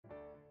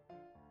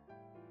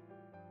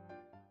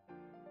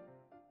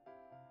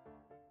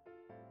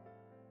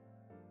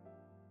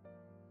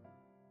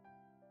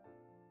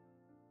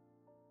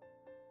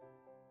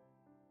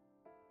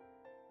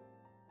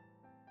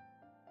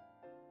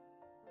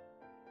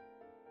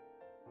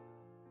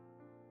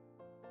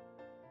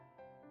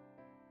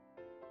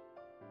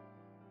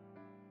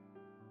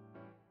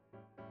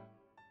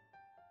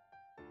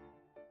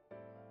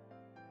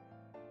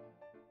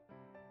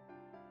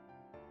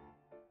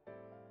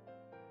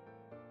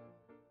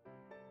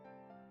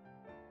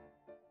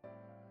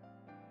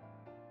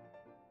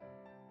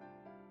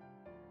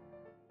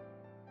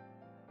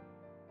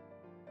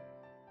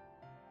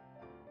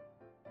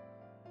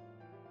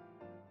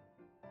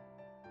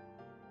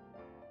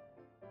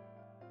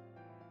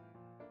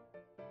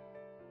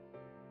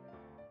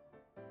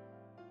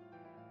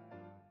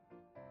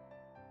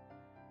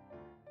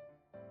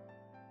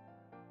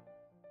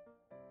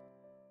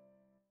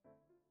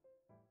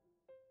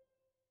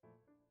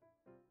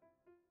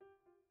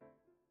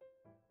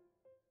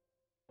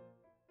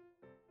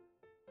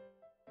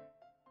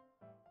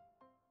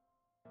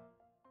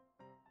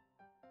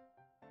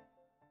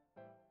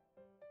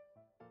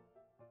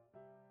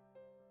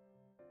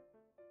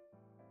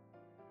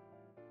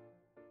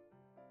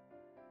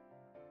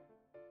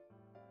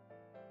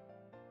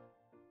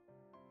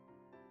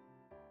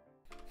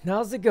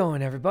How's it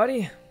going,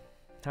 everybody?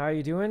 How are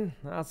you doing?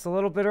 Well, it's a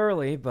little bit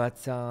early, but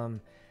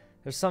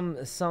there's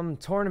some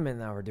tournament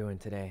that we're doing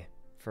today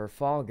for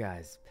Fall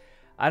Guys.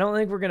 I don't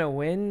think we're gonna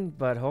win,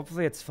 but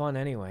hopefully it's fun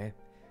anyway.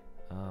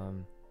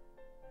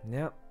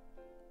 Yeah.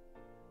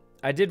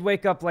 I did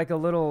wake up like a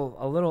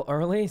little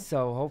early,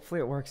 so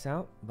hopefully it works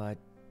out. But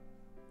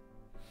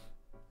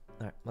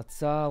all right,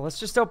 let's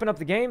just open up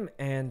the game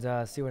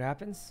and see what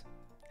happens.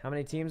 How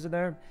many teams are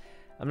there?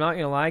 I'm not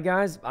gonna lie,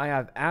 guys. I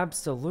have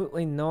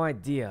absolutely no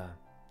idea.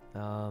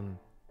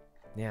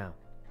 Yeah.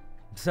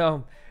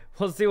 So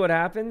we'll see what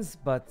happens,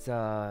 but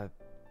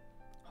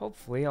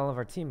hopefully all of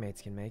our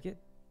teammates can make it.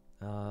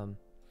 I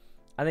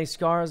think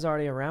Scar is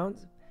already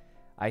around.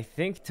 I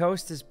think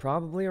Toast is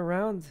probably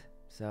around.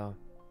 So,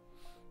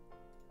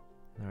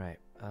 all right.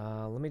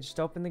 Let me just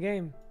open the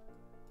game.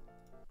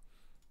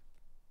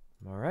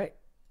 All right.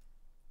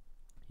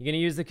 You gonna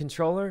use the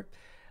controller?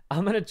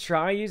 I'm gonna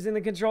try using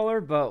the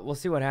controller, but we'll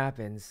see what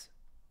happens.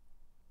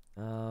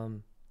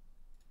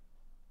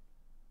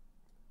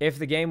 If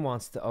the game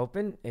wants to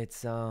open,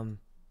 it's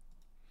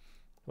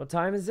what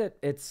time is it?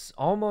 It's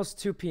almost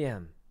 2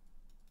 p.m.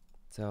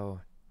 So,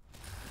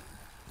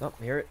 oh,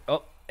 here it.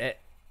 Oh,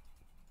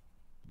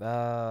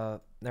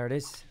 there it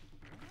is.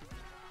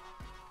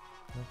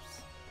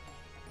 Oops.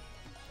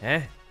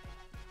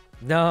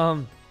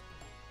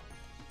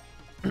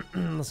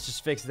 Let's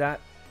just fix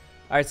that.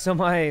 All right, so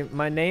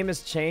my name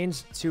is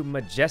changed to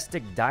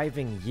Majestic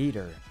Diving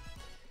Yeeter.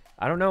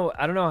 I don't know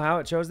how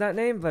it chose that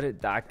name,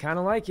 but I kind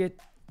of like it.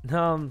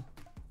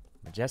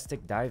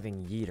 Majestic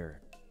Diving Yeeter.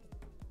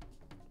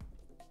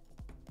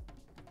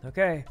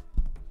 Okay.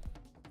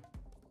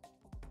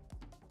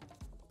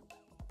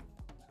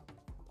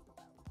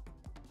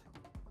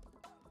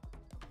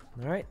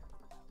 All right.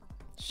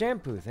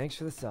 Shampoo, thanks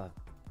for the sub.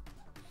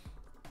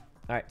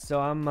 All right,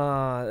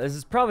 so this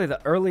is probably the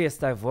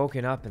earliest I've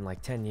woken up in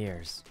like 10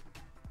 years.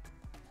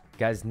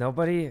 Guys,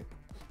 nobody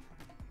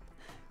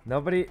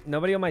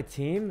on my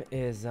team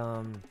is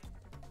in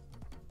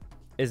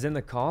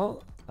the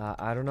call.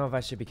 I don't know if I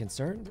should be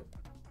concerned.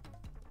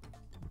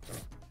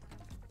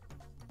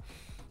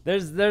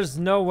 There's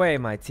no way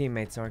my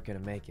teammates aren't gonna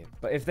make it.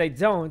 But if they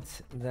don't,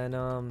 then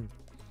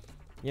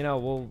you know,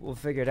 we'll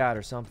figure it out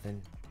or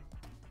something.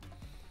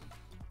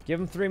 Give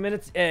them 3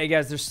 minutes. Hey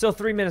guys, there's still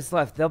 3 minutes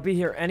left. They'll be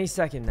here any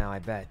second now, I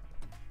bet.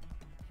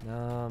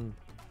 All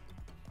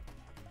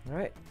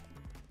right.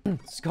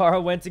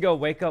 Scara went to go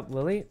wake up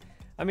Lily.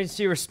 I mean,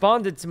 she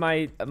responded to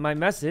my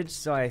message,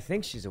 so I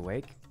think she's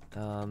awake.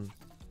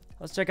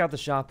 Let's check out the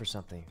shop or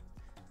something.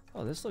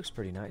 Oh, this looks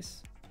pretty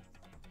nice.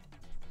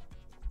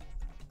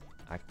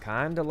 I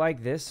kind of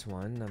like this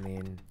one. I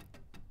mean,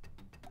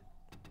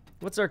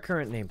 what's our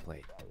current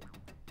nameplate?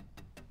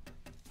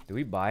 Do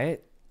we buy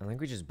it? I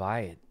think we just buy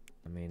it.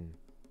 I mean,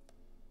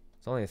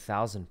 it's only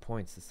 1,000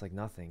 points. It's like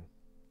nothing,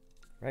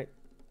 right?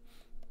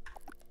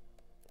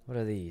 What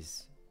are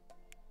these?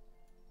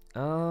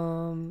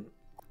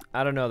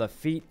 I don't know. The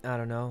feet, I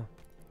don't know.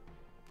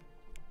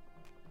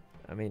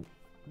 I mean,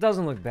 it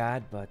doesn't look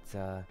bad, but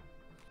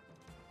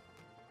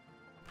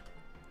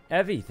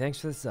Evie, thanks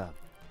for the sub.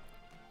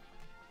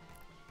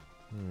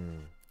 I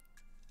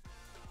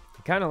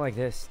kind of like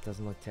this.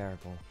 Doesn't look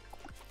terrible.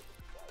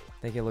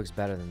 I think it looks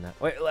better than that.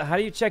 Wait, how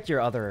do you check your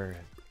other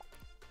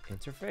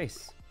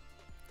interface?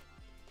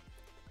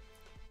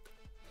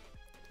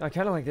 I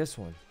kind of like this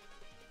one.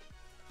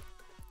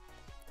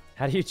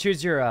 How do you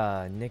choose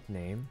your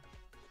nickname?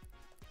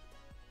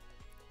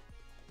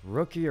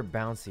 Rookie or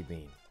Bouncy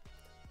Bean?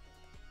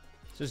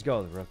 Let's just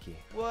go with Rookie.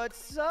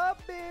 What's up,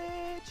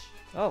 bitch?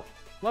 Oh,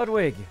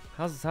 Ludwig.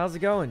 How's it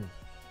going?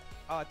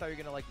 Oh, I thought you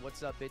were gonna like,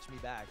 what's up, bitch me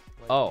back.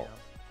 Like, oh.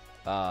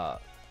 You know.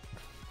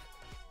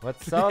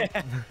 What's up?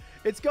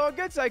 It's going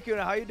good,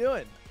 Sykkuno. How you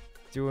doing?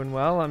 Doing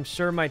well. I'm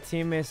sure my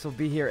teammates will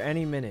be here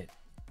any minute.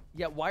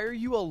 Yeah, why are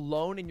you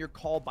alone in your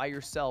call by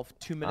yourself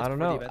 2 minutes before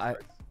the event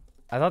starts?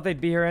 I thought they'd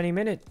be here any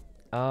minute.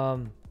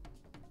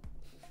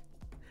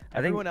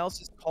 Everyone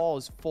else's call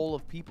is full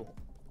of people.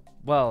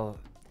 Well,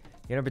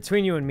 you know,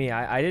 between you and me,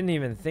 I didn't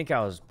even think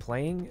I was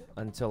playing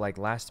until like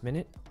last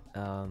minute.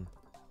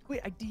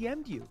 Wait, I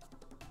DM'd you.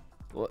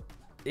 Well,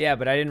 yeah,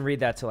 but I didn't read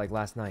that till like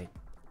last night.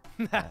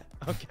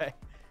 Okay.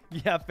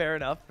 Yeah, fair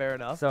enough. Fair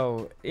enough.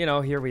 So, you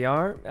know, here we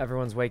are.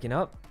 Everyone's waking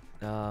up.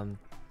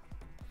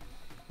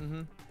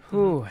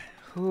 Whew.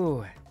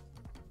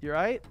 You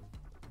right?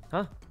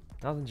 Huh?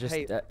 Nothing. Just.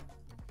 Hey,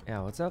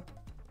 yeah. What's up?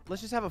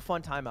 let's just have a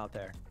fun time out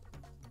there.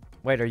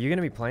 Wait, are you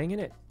gonna be playing in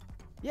it?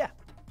 Yeah.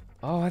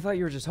 Oh, I thought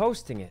you were just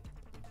hosting it.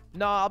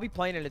 No, I'll be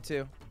playing in it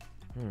too.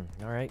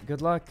 All right.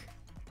 Good luck.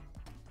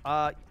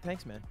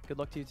 Thanks, man. Good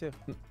luck to you too.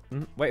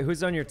 Wait,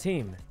 who's on your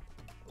team?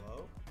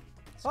 Hello?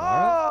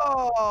 Scara?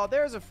 Oh,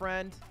 there's a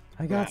friend.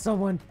 I got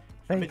someone.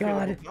 Thank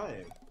God.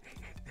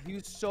 He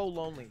was so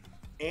lonely.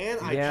 And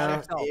I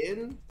checked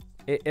in.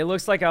 It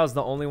looks like I was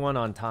the only one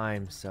on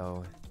time,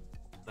 so.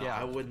 No, yeah,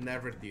 I would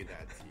never do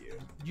that to you.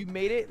 You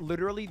made it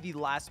literally the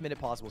last minute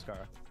possible,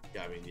 Scara.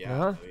 Yeah, I mean,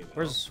 yeah. I mean,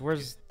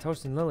 Where's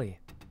Toast and Lily?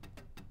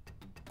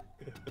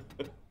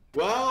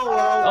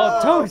 Oh,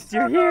 Toast,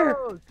 you're here.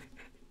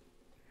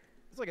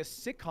 It's like a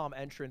sitcom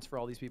entrance for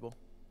all these people.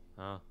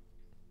 Good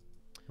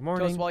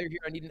morning. Toast, while you're here,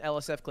 I need an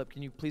LSF clip.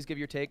 Can you please give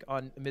your take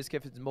on Ms.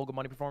 Kiffin's Mogul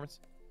Money performance?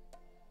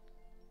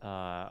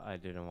 I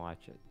didn't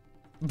watch it.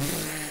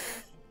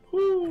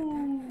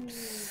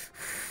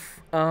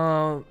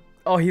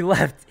 Oh, he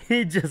left.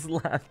 He just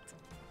left.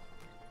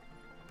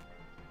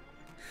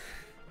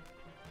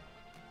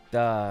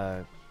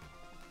 Good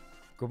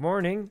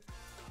morning.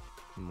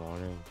 Good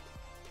morning.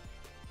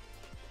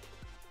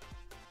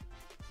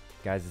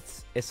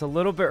 Guys, it's a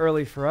little bit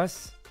early for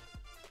us.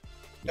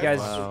 You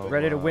guys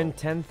ready to win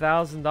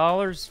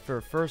 $10,000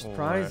 for first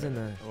prize in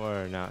the?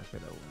 We're not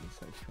gonna win,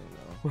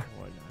 Sykkuno. We're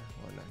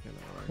not gonna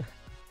win.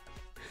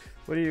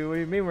 What do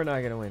you mean we're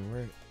not gonna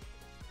win?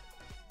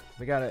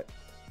 We got it.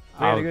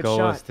 Our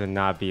goal is to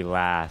not be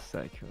last,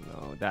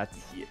 Sykkuno. That's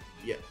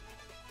yeah.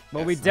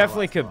 Well, we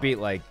definitely could beat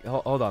like.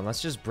 Hold on,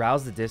 let's just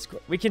browse the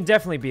Discord. We can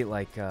definitely beat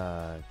like.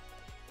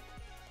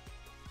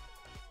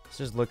 Let's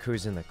just look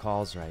who's in the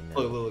calls right now.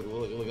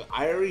 Look.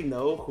 I already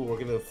know who we're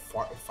gonna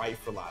fight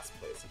for last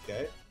place.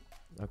 Okay.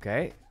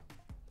 Okay.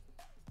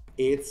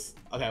 It's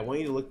okay. I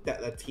want you to look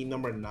at that team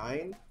number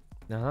 9.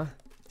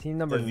 Team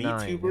number 9.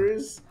 The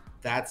VTubers.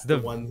 That's the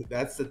one.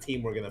 That's the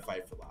team we're gonna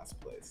fight for last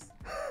place.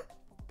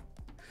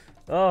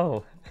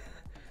 Oh.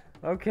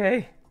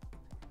 Okay.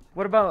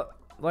 What about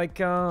like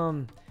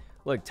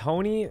look,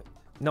 Tony?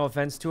 No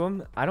offense to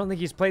him, I don't think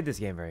he's played this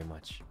game very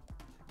much.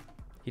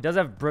 He does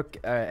have Brooke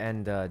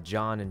and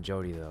John and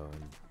Jody though.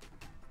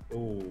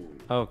 Ooh.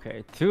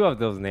 Okay, 2 of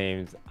those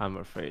names I'm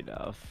afraid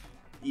of.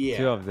 Yeah.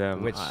 2 of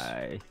them, which,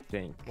 I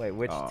think. Wait,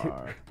 which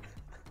are... 2?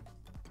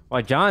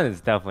 Well, John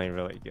is definitely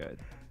really good.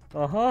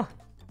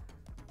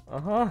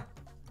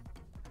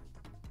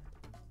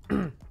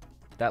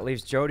 That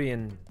leaves Jody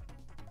and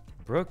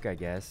Brooke, I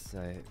guess.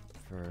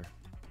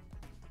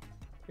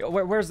 Yo,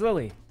 where's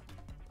Lily?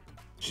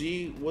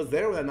 She was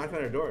there when I knocked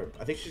on her door.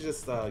 I think she's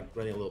just running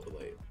a little bit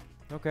late.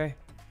 Okay.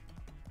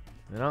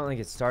 I don't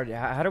think it started.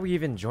 How do we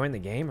even join the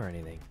game or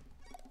anything?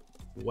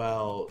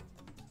 Well,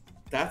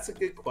 that's a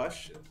good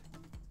question.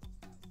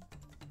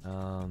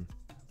 I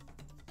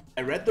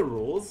read the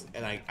rules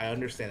and I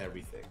understand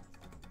everything.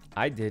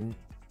 I didn't.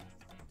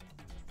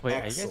 Wait,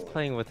 Excellent. Are you guys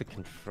playing with a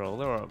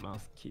controller or a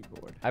mouse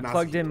keyboard? I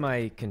plugged in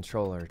my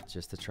controller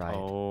just to try it.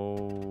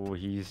 Oh,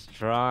 he's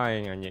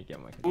trying. I need to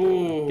get my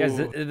controller. Guys,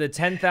 the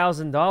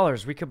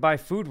 $10,000, we could buy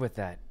food with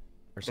that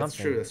or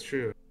something. That's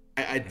true.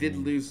 I did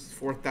lose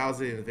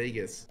 4,000 in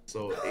Vegas,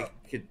 so it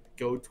could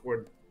go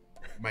toward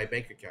my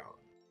bank account.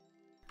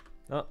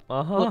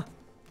 Well,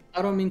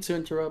 I don't mean to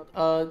interrupt.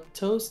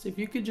 Toast, if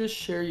you could just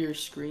share your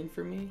screen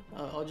for me,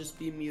 I'll just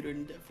be muted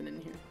and deafened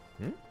in here.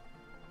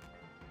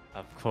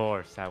 Of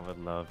course, I would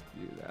love to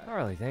do that.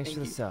 Harley, thanks for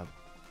the sub.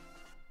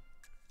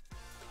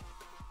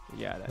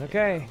 Yeah.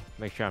 Okay.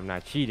 Make sure I'm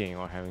not cheating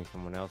or having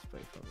someone else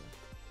play for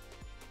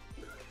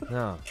me.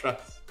 No.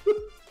 Trust.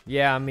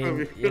 Yeah, I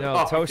mean, you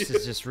know, Toast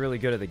is just really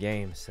good at the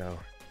game, so.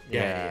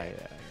 Yeah.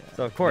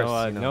 So of course,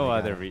 no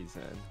other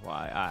reason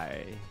why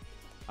I,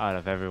 out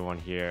of everyone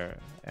here,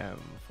 am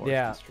forced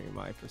to stream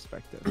my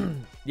perspective.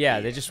 Yeah,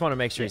 they just want to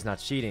make sure he's not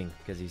cheating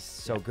because he's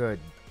so good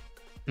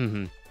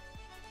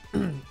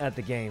at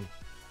the game.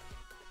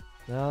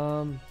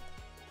 All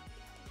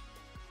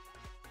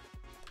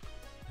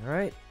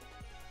right.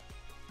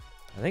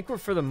 I think we're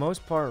for the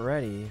most part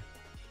ready.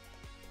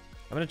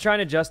 I'm gonna try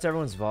and adjust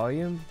everyone's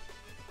volume.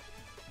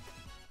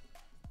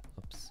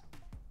 Oops.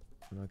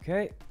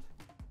 Okay.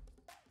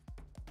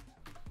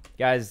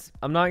 Guys,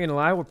 I'm not gonna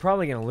lie, we're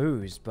probably gonna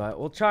lose, but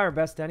we'll try our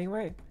best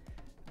anyway.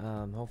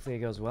 Hopefully it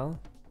goes well.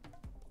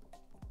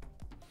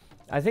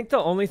 I think the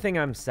only thing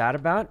I'm sad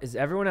about is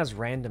everyone has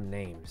random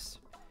names.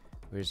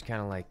 We're just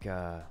kind of like,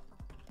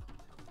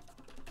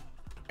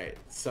 Alright,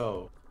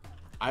 so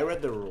I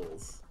read the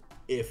rules.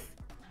 If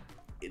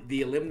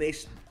the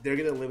elimination, they're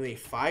gonna eliminate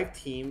 5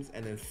 teams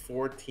and then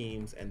 4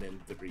 teams and then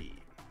 3.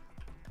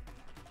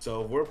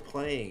 So if we're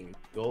playing,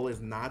 goal is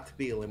not to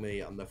be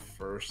eliminated on the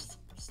first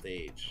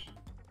stage,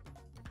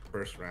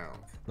 first round.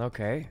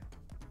 Okay.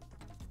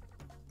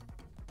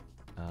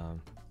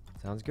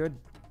 Sounds good.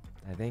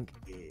 I think.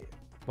 Yeah.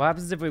 What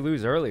happens if we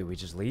lose early? We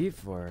just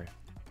leave, or?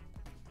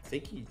 I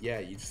think you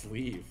just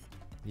leave.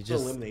 You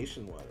just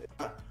elimination one. It's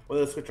not one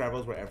of those Twitch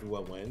rivals where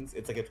everyone wins.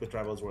 It's like a Twitch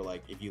rivals where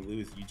like if you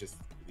lose, you just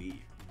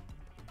leave.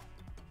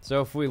 So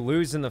if we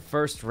lose in the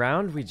first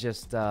round, we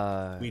just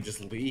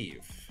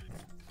leave.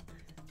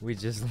 We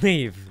just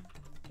leave.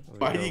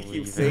 Why do you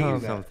keep saying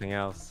that? Something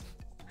else.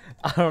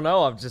 I don't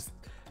know.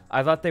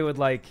 I thought they would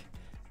like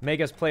make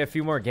us play a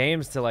few more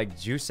games to like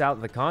juice out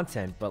the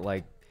content, but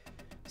like,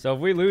 so if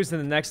we lose in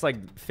the next like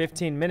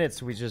 15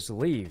 minutes, we just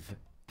leave.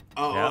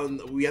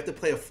 We have to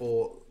play a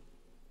full.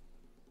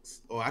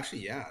 Oh,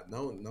 actually, yeah.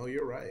 No,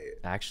 you're right.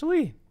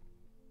 Actually,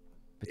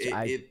 but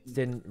I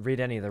didn't read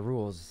any of the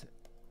rules.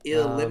 It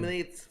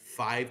eliminates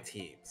 5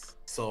 teams,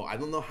 so I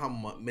don't know how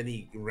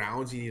many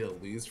rounds you need to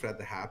lose for that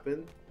to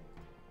happen.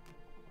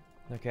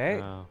 Okay.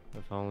 Oh,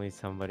 if only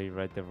somebody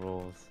read the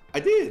rules. I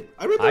did.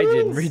 I read the rules. I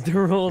didn't read the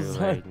rules.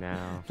 Too late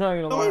now. Not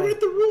gonna No, lie. I read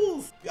the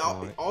rules.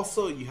 Oh,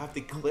 Also, you have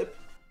to clip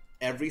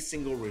every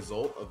single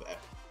result of at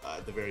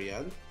the very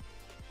end.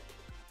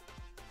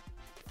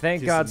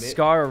 Thank God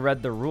Scar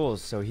read the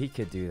rules so he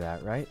could do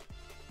that, right?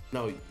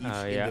 No, each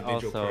individual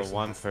also person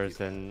one has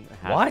person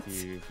has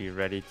to be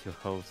ready to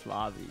host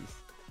lobbies.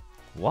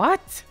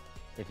 What?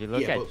 If you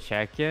look at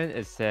check-in,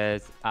 it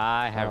says,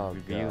 I have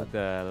reviewed God.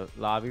 the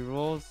lobby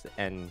rules,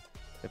 and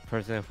the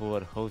person who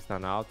would host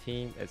on our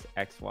team is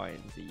X, Y,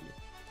 and Z.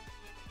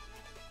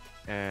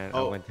 And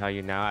I'm going to tell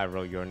you now, I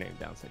wrote your name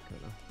down,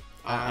 Sykkuno.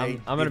 I'm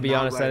going to be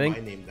honest, I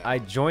think I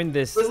joined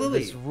this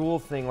rule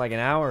thing like an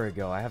hour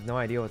ago. I have no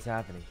idea what's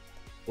happening.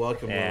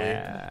 Welcome,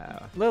 Lily.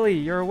 Lily,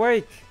 you're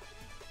awake.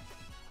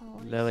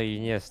 Lily,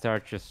 you need to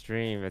start your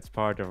stream. It's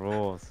part of the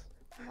rules.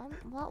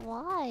 What?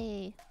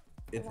 Why?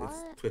 It's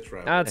Twitch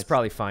Rivals. That's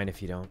probably fine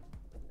if you don't.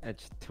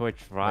 It's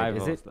Twitch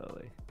Rivals, is it?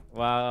 Lily.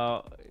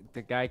 Well,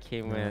 the guy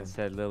came in and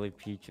said,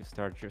 Lilypichu,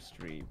 start your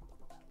stream.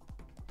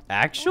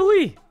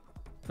 Actually?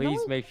 Please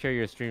make sure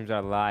your streams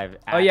are live.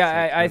 Oh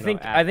yeah, I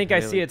think I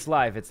see it's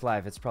live. It's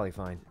live. It's probably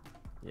fine.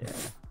 Yeah.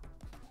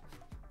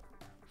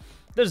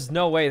 There's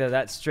no way that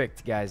that's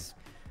strict, guys.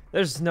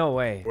 There's no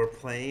way. We're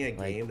playing a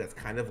game that's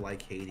kind of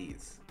like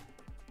Hades.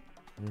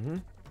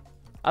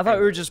 I thought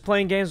we were just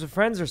playing games with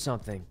friends or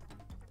something.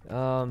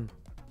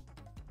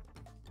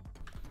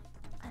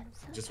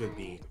 Just with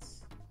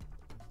beans.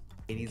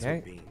 Hades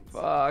with beans.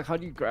 Fuck, how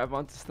do you grab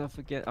onto stuff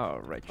again? Oh,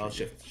 right trigger. Oh,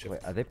 shift.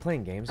 Wait, are they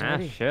playing games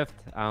already? Shift.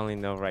 I only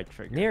know right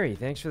trigger. Neri,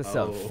 thanks for the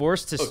sub.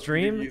 Forced to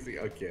stream.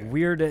 Okay.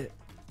 Weird.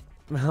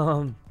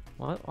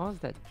 What was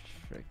that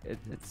trick?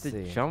 It's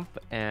the jump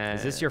and.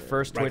 Is this your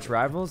first Twitch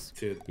Rivals?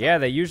 Yeah,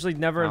 they usually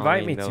never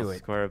invite me to it.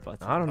 Square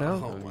button. I don't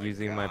know. I'm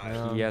using my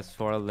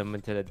PS4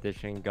 limited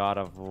edition God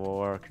of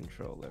War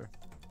controller.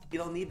 You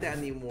don't need that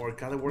anymore.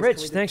 God of War's Rich,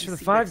 coming to thanks for the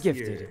PC 5 next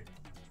gifted. year.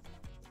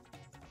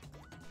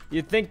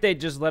 You'd think they'd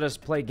just let us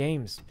play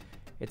games.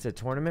 It's a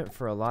tournament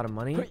for a lot of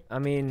money. I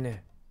mean,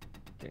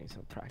 getting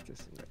some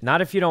practice. Not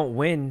if you don't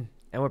win,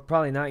 and we're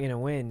probably not gonna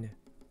win.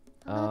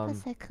 I'll put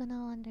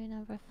Sykkuno under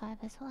number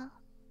 5 as well.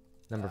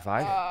 Number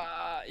 5?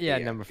 Yeah,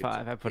 number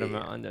 5. I put him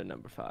under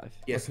number 5.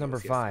 Yes, what's number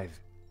 5?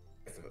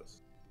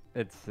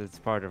 It's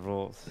part of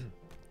rules.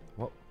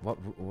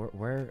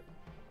 Where?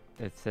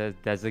 It says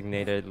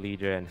designated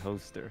leader and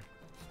hoster.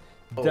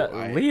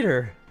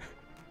 Leader?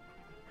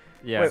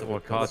 Yeah, we'll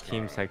call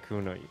Team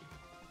Sykkuno.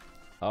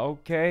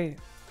 Okay.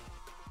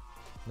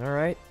 All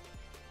right.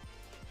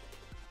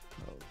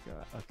 Oh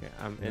god. Okay,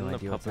 I'm in the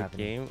public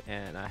game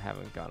and I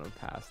haven't gotten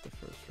past the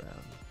first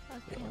round.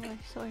 Okay, we're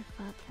so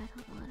fucked. I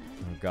don't want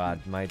it. Oh god,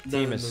 my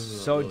team is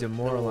so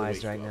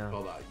demoralized right now.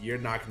 Hold on, you're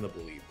not gonna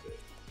believe it.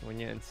 When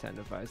you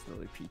incentivize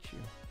Lilypichu,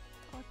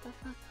 What the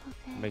fuck?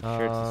 Okay. make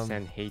sure to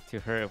send hate to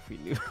her if we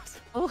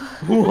lose.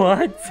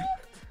 What?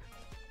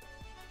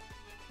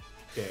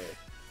 Okay.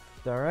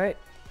 All right.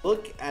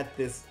 Look at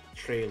this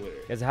trailer.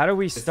 Guys, how do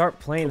we start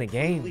playing the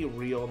game? Completely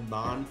real,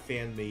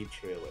 non-fan made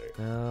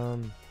trailer.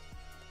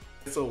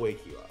 This will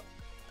wake you up.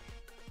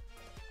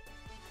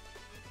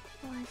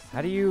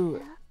 How do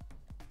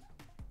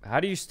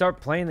you start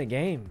playing the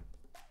game?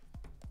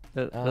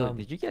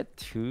 Did you get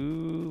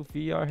 2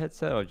 VR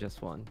headset or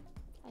just 1?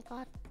 I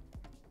got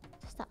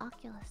just the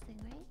Oculus thing,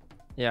 right?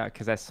 Yeah,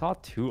 because I saw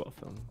 2 of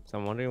them. So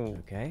I'm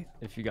wondering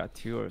if you got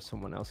 2 or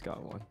someone else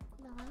got 1.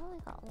 No, I only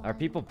got 1. Are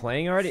people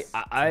playing already?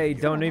 I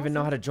don't even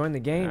know how to join the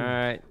game.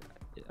 Alright.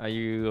 Are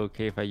you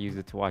okay if I use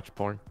it to watch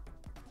porn?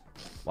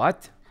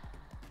 What?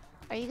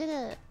 Are you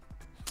gonna...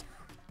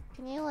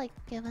 Can you, like,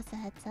 give us a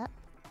heads up?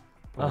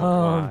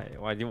 Why?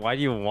 Why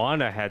do you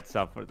want a heads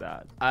up for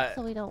that?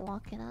 So we don't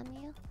walk in on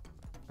you?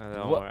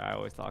 Don't worry, I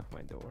always lock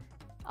my door.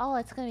 Oh,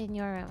 it's gonna be in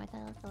your room. I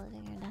thought it was the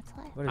living room. That's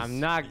why.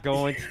 I'm not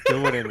going to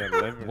do it in the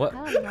living room. What?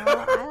 I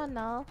don't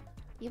know.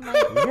 You might.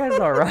 You guys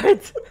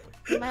alright?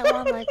 You might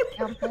want like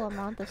ample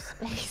amount of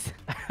space.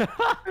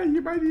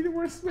 You might need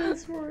more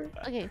space for it.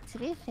 Okay, to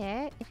be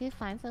fair, if you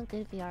find some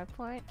good VR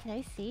porn, can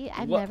I see?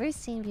 I've never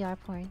seen VR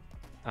porn.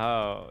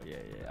 Oh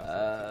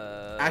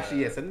yeah.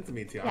 Actually, yeah, send it to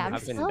me too. Yeah,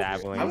 I've been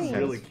dabbling. I'm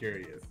really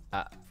curious.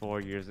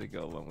 4 years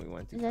ago when we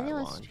went to Is Taiwan.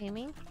 anyone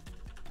streaming?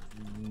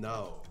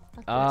 No.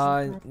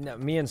 Okay, no,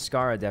 me and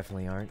Skara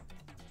definitely aren't.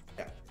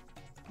 Yeah.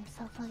 I'm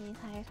so fucking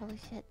tired. Holy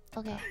shit.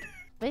 Okay.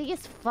 But he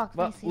gets fucked.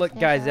 Well, look,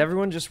 guys,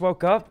 everyone just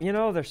woke up. You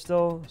know, they're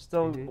still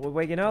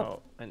waking up.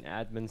 Oh, and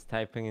admin's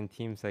typing in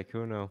Team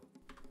Sykkuno.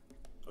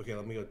 Okay,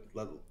 let me go.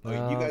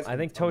 You guys. I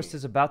think Toast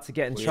is about to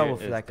get in trouble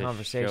for that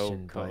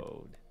conversation.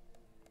 Code.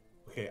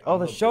 Okay. Oh,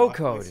 the show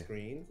code.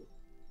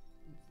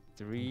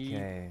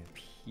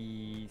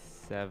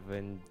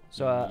 3P7.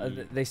 So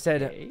they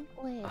said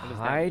Wait.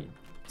 hide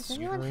Does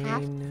anyone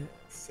have screen.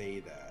 Say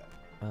that.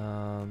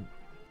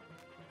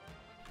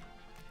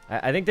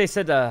 I think they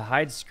said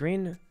hide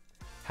screen.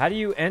 How do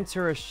you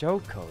enter a show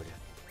code?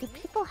 Do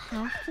people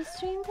have to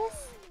stream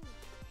this?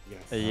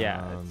 Yes.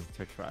 Yeah, it's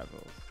Twitch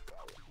Rivals.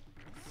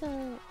 So,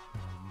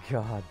 Oh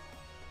God.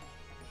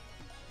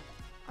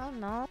 I don't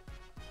know.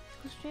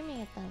 Who's streaming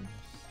it then?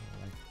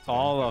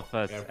 All of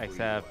us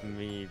except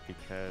me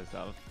because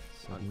of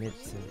Submit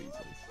reasons.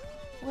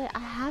 Wait, I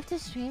have to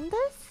stream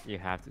this? You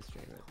have to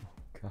stream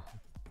it. God.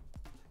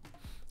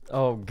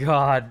 Oh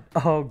God.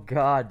 Oh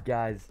God,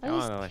 guys. Come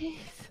on, Lily.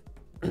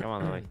 Come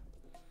on, Lily.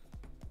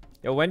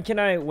 Yo, when can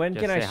I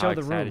show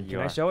the room? excited Can you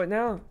I are. show it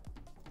now?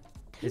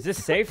 Is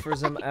this safe or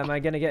am I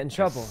gonna get in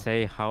trouble? Just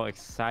say how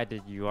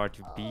excited you are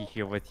to be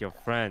here with your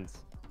friends.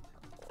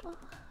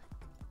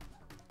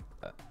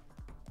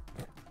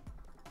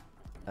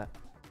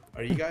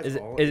 Are you guys Is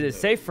all it in the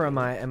safe or am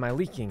room? I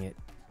leaking it?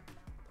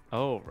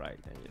 Oh, right.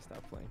 Then you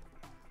stop playing.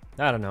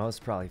 I don't know. It's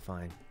probably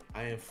fine.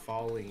 I am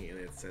falling and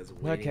it says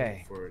waiting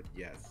Okay. for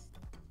yes.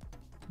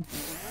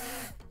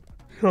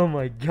 Oh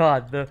my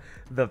God,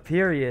 the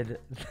period.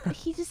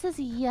 He just says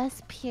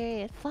yes,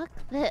 period. Fuck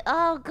that.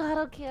 Oh God,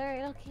 okay,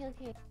 alright,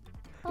 okay.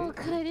 Oh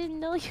God, I didn't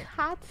know you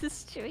had to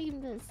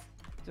stream this.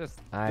 Just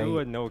do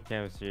a no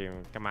cam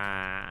stream. Come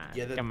on.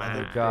 Yeah, the Come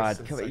other on. God,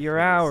 person's come on, like your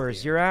really hours,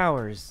 scared. your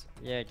hours.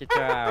 Yeah, get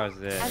your hours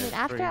in. I mean,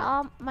 after Free.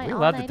 all my Are we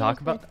allowed to all-nighters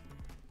talk about?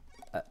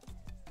 with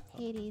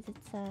Hades,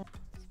 it's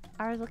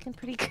ours looking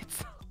pretty good.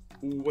 So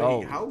Wait,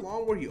 Oh. how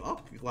long were you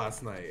up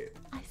last night?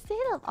 I stayed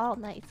up all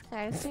night,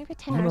 Sky. I stayed for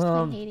 10 hours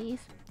playing Hades.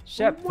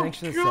 Shep, Oh my thanks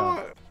for the sub.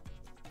 God.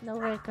 No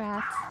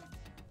regrets.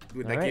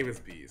 Dude, that Alright. game is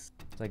beast.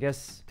 So I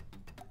guess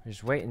we're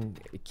just waiting.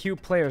 Queue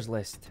players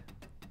list.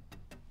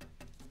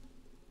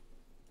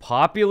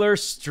 Popular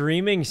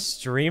streaming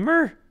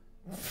streamer?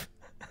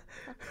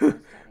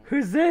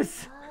 Who's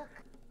this?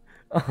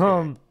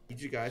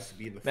 Need you guys to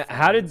be in the. Man,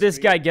 how did this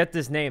stream. guy get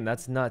this name?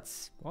 That's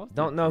nuts. What was the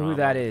Don't know who drama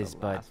that of is, the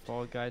but last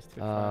Fall Guys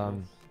to um,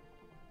 finals?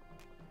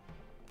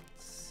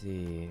 let's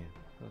see.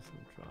 There was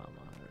some drama,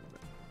 I remember.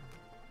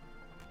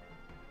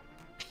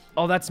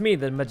 Oh, that's me,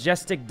 the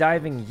majestic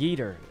diving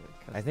yeeter.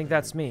 I think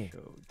that's me. Show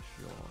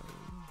join.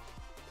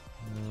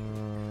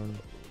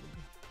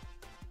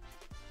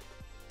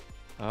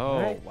 Oh,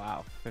 Alright.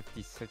 wow.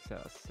 56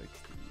 out of 60. You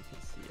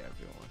can see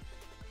everyone.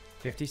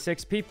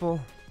 56 people.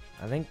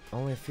 I think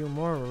only a few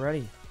more are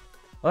ready.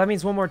 Well, that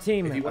means one more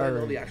team If you want to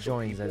know the are actual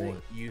joins, people, I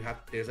think. you have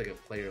there's like a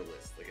player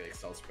list, like an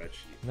Excel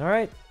spreadsheet. All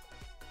right.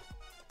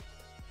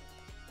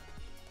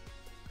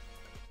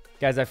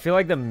 Guys, I feel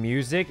like the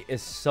music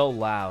is so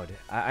loud.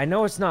 I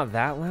know it's not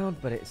that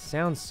loud, but it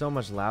sounds so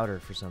much louder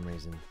for some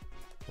reason.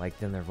 Like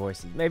than their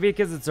voices. Maybe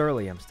because it's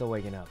early. I'm still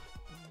waking up.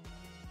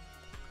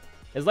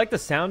 Is like the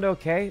sound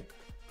okay?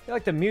 I feel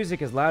like the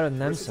music is louder than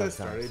them Ever since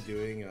sometimes. I started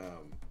doing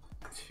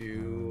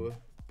 2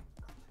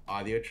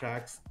 audio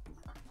tracks,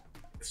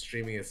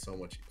 streaming is so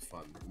much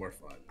fun, more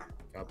fun.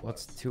 God bless.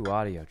 What's 2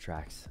 audio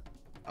tracks?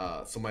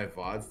 So my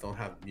VODs don't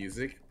have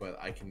music, but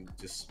I can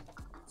just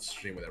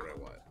stream whatever I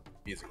want,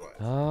 music-wise.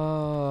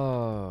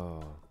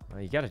 Oh.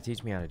 Well, you got to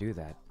teach me how to do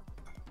that.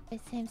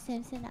 Same,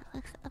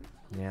 Alex.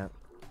 Yeah.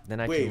 Then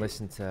I Wait. can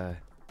listen to,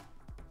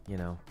 you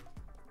know,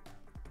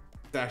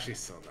 It's actually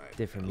so nice.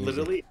 different music.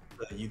 Literally,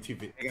 the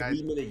YouTube,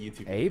 3-minute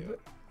YouTube Abe? video.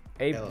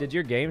 Abe, Hello. did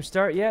your game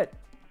start yet?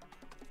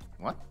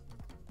 What?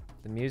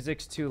 The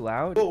music's too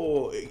loud?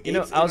 Oh, You know,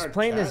 Abe's I in was our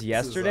playing this chats is,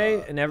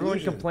 yesterday, and everyone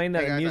Illusion. complained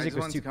that Hey the guys, I music just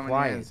was wanted too to come in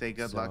quiet. here and say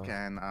good luck so-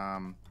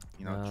 and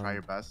you know, try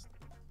your best.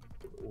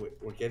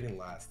 We're getting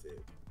last, dude.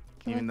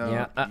 Even though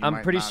Yeah, you I'm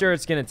might pretty not- sure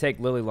it's gonna take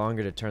Lily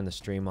longer to turn the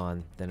stream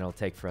on than it'll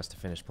take for us to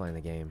finish playing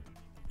the game.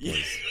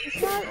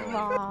 He's not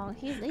wrong.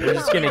 He's We're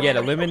just gonna get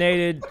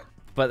eliminated,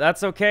 but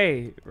that's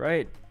okay,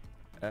 right?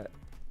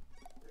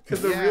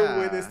 Because the real Yeah.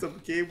 win is the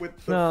game with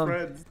the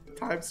friends, the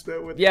time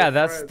spent with. Yeah, the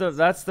that's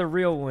friends. the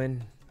real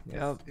win.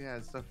 Yep. Yeah,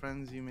 it's the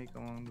friends you make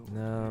along the way.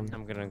 No.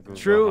 I'm gonna Google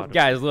True, how to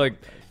guys. play Look,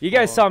 Fall Guys. you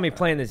guys Fall saw me Guys.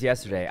 playing this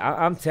yesterday.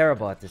 I'm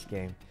terrible at this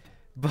game,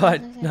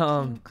 but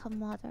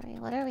Camaraderie.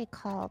 What are we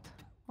called?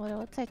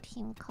 What's our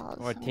team called?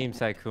 Or Team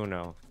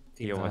Sykkuno.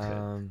 Deal with it.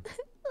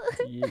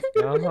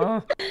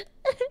 Uh-huh.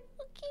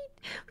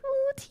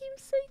 Oh, Team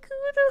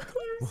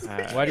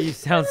Sykkuno. Why do you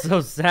sound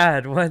so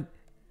sad? What?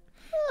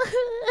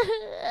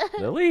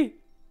 Lily?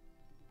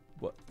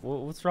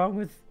 What's wrong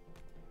with?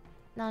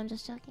 No, I'm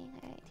just joking.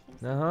 Alright, Team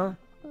Uh-huh.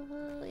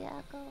 Woohoo,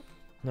 yeah, go.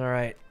 All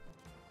right.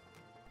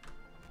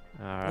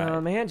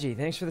 Alright. Angie,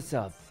 thanks for the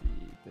sub. Let's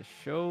see. The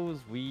shows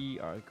we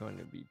are going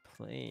to be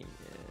playing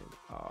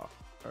in are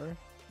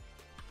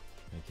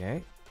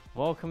Okay.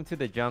 Welcome to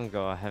the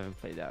Jungle. I haven't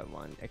played that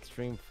one.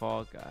 Extreme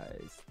Fall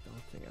Guys.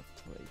 Don't think I've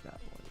played that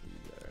one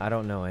either. I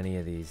don't know any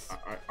of these.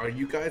 Are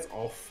you guys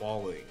all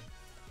falling?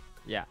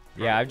 Yeah.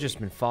 Yeah, I've just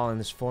been following.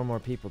 There's 4 more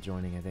people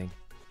joining, I think.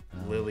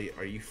 Lily,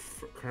 are you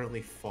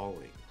currently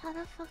falling? How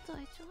the fuck do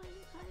I join,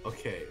 guys?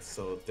 Okay,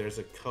 so there's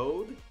a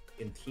code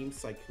in Team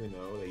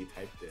Sykkuno that you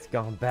typed in. It's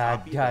gone bad,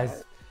 Copy guys.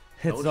 that.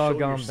 It's Don't all show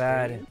your gone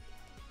bad. screen,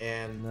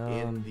 And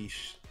in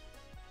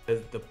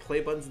the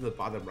play button's in the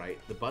bottom right.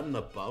 The button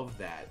above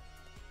that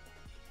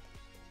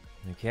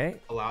Okay.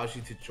 allows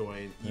you to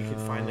join. You can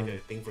find like a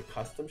thing for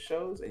custom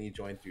shows, and you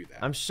join through that.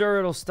 I'm sure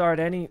it'll start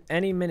any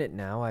minute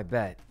now, I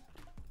bet.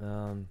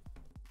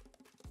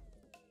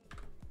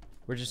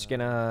 We're just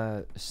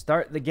gonna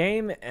start the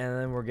game and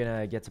then we're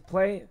gonna get to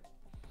play.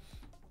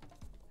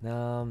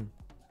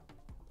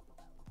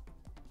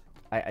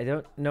 I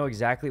don't know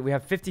exactly. We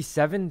have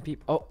 57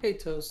 people. Oh, hey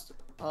Toast.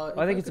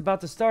 I think it's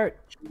about to start.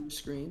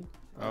 Screen.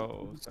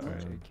 Oh, sorry,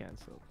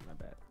 canceled. My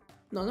bad.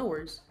 No, no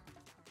worries.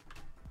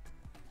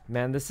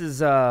 Man, this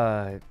is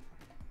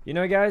you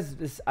know,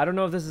 guys, I don't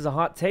know if this is a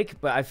hot take,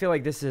 but I feel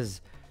like this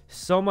is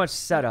so much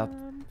setup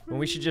when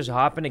we should just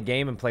hop in a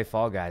game and play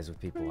Fall Guys with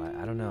people.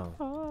 I don't know.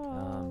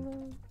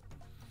 All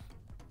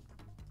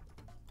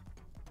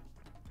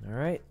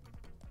right.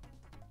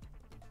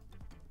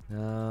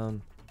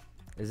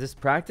 Is this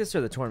practice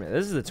or the tournament?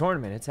 This is the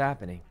tournament. It's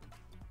happening.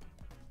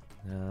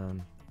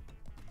 Let's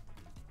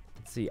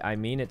see. I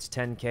mean, it's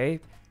 10K.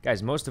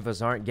 Guys, most of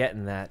us aren't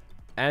getting that.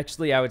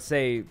 Actually, I would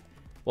say,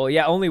 well,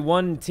 yeah, only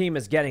one team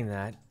is getting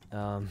that.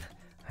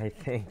 I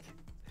think.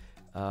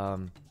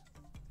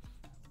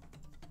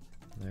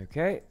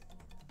 Okay.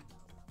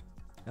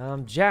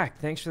 Jack,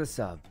 thanks for the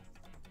sub.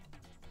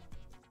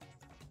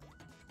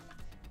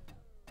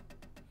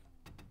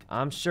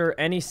 I'm sure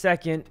any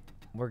second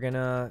we're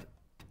gonna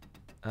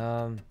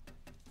how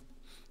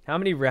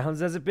many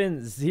rounds has it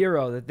been?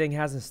 0. The thing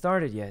hasn't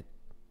started yet.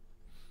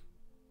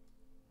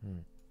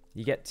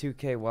 You get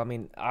 2K. Well, I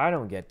mean, I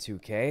don't get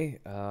 2K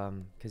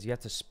because you have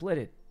to split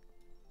it.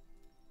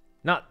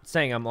 Not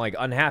saying I'm like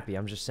unhappy.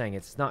 I'm just saying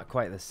it's not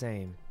quite the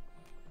same.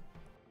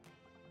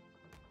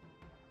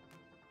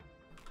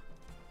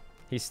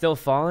 He's still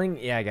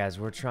falling? Yeah, guys,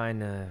 we're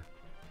trying to...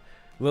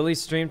 Lily's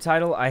stream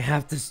title, I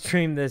have to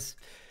stream this.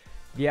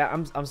 Yeah,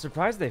 I'm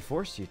surprised they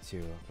forced you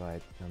to,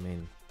 but, I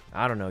mean,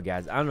 I don't know,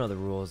 guys. I don't know the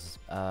rules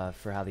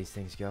for how these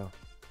things go.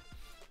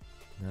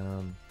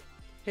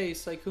 Hey,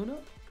 Sykkuno?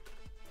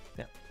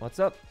 Yeah, what's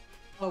up?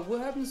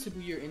 What happens to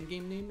be your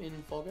in-game name in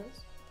Fall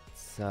Guys?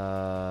 It's,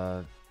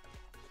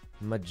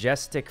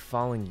 Majestic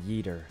Falling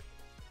Yeeter.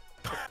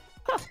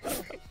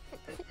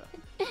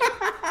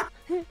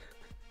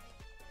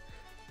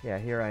 Yeah,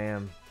 here I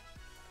am.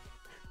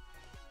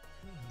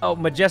 Oh,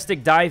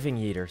 Majestic Diving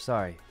Yeeter.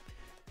 Sorry.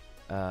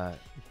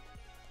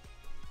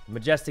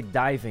 Majestic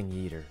Diving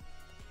Yeeter.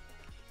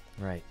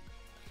 Right.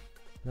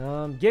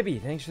 Gibby,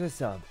 thanks for the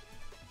sub.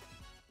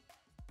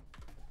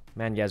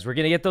 Man, guys, we're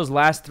gonna get those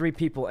last 3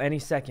 people any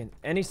second.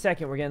 Any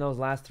second, we're getting those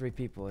last 3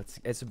 people.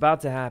 It's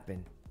about to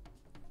happen.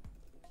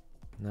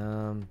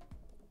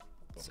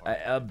 It's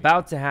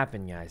about to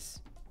happen, guys.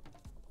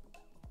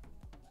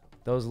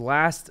 Those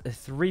last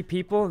 3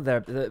 people,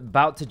 they're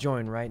about to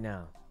join right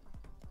now.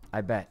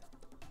 I bet.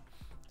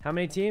 How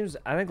many teams?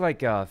 I think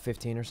like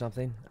 15 or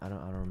something. I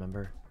don't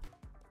remember.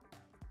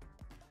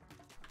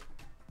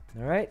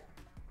 All right.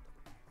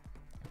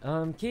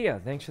 Kia,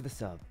 thanks for the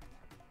sub.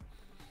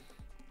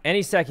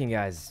 Any second,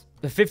 guys.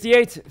 The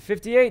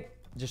 58.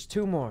 Just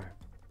 2 more.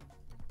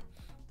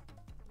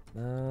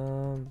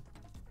 All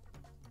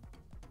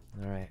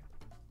right.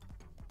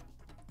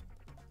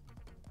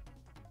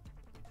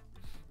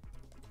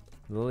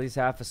 Lily's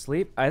half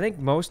asleep. I think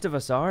most of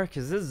us are,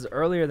 because this is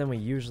earlier than we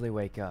usually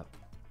wake up.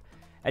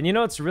 And you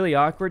know what's really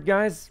awkward,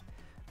 guys?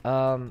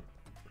 I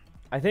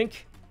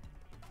think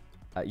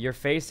your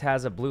face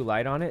has a blue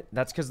light on it.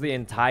 That's because the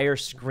entire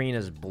screen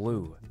is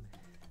blue.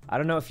 I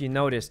don't know if you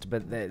noticed,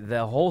 but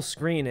the whole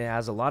screen, it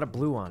has a lot of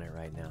blue on it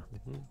right now.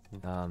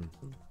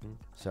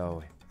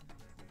 So,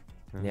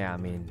 yeah, I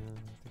mean...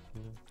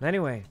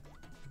 Anyway,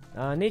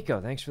 Nico,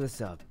 thanks for the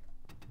sub.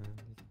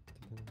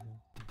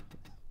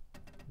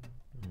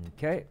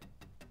 Okay.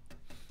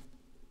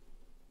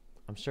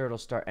 I'm sure it'll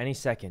start any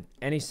second.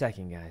 Any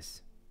second,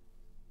 guys.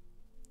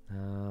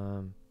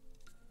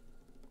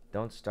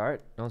 Don't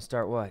start. Don't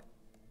start what?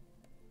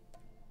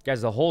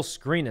 Guys, the whole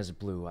screen is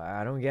blue.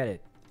 I don't get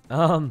it.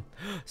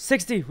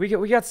 60. We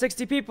got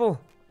 60 people.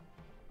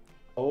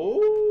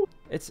 Oh.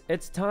 It's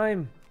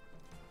time.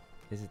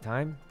 Is it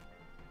time?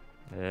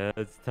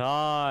 It's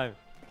time.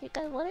 Okay,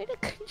 guys, what are the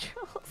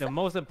controls? The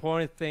most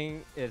important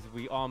thing is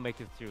we all make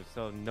it through.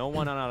 So no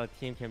one on our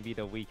team can be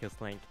the weakest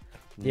link.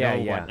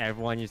 Yeah.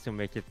 Everyone needs to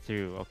make it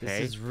through, okay?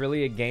 This is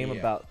really a game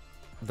about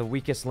the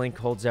weakest link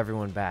holds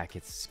everyone back.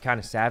 It's kind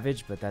of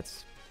savage, but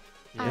that's...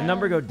 Did the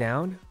number go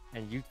down?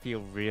 And you'd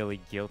feel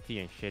really guilty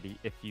and shitty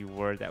if you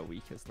were that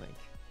weakest link.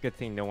 Good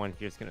thing no one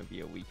here is going to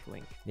be a weak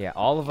link. Yeah,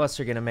 all of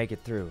us are going to make it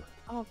through.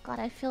 Oh god,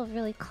 I feel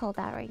really called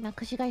out right now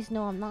because you guys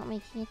know I'm not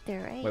making it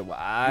through, right? Wait, well,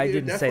 I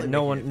didn't say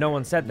no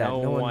one said that.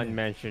 No one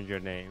mentioned your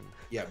name.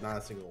 Yeah, not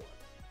a single one.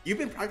 You've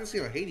been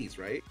practicing on Hades,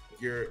 right?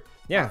 Your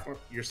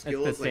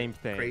skill is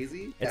like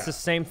crazy. It's the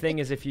same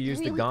thing as if you use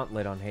the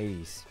gauntlet on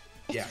Hades.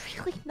 It's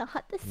really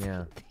not the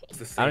same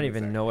thing. I don't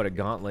even know what a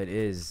gauntlet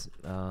is.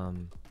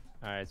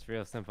 Alright, it's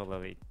real simple,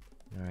 Lily.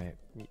 Alright.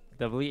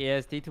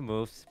 WASD to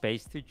move,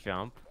 space to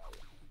jump.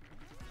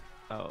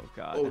 Oh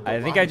god. Oh,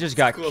 I think I just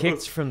got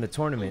kicked from the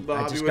tournament.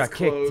 I just got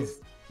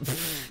kicked.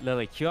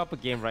 Lily, queue up a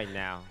game right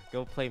now.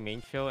 Go play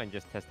main show and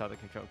just test out the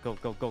control.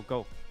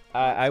 Go.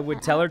 I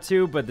would tell her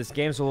to, but this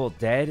game's a little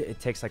dead.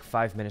 It takes like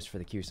 5 minutes for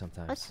the queue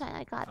sometimes. That's fine.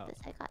 I got this.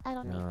 I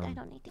don't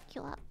need to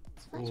queue up.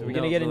 It's fine. So we're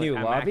gonna get a new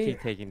lobby. I'm actually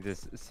taking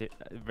this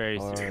very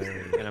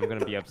seriously, and I'm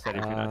gonna be upset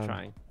if you're not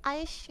trying. I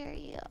assure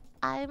you,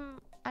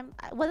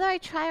 whether I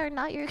try or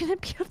not, you're gonna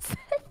be upset.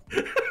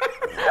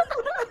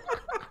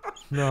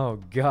 Oh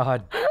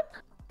God.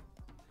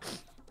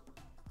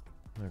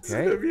 It's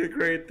gonna be a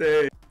great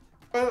day.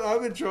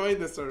 I'm enjoying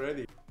this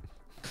already.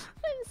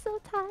 I'm so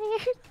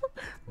tired.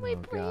 My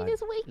brain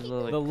is waking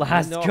up. The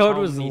last code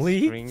was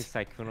leaked. Strings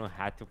Sykkuno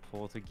had to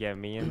pull to get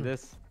me in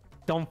this.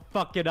 Don't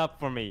fuck it up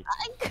for me.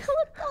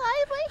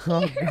 Why am I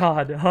here? Oh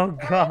God. Oh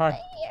God.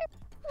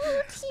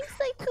 Oh, Team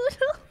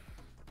Sykkuno.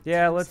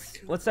 Yeah,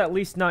 let's at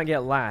least not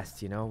get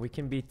last. You know, we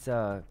can beat.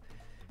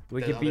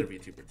 We can beat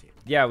VTuber team.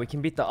 Yeah, we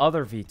can beat the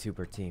other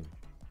VTuber team.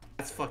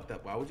 That's fucked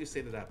up. Why would you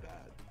say that bad?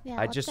 Yeah,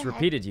 I just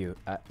repeated you.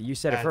 You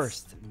said it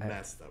first.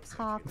 Messed up.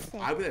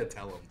 Toxic. I'm gonna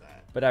tell him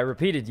that. But I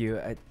repeated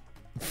you.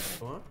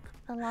 What?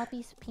 The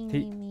lobby's being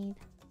remade.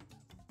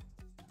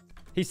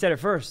 He said it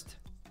first.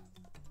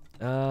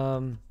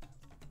 The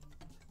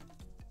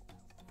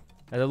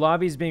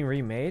lobby's being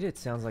remade. It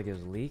sounds like it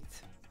was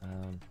leaked.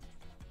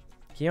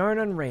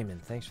 Kiarn and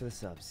Raymond, thanks for the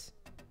subs.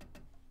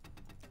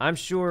 I'm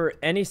sure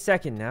any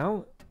second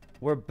now,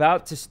 we're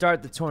about to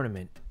start the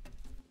tournament.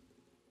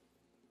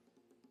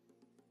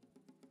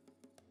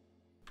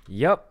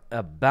 Yup,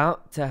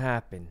 about to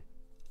happen.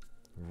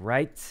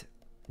 Right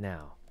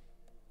now.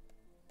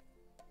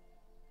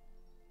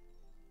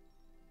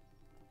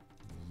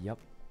 Yup.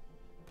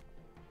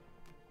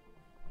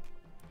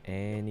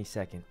 Any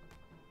second.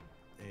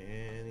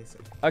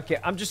 Okay,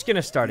 I'm just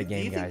gonna start a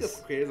game, guys. Do you think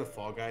the creators of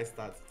Fall Guys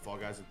thought Fall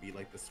Guys would be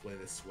like one of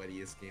the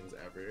sweatiest games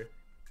ever?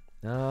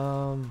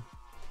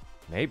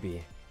 Maybe.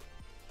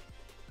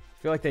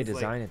 I feel like they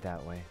designed it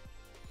that way.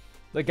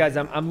 Look, guys,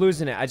 I'm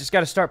losing it. I just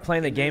got to start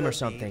playing the game or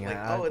something.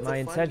 Like, my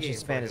attention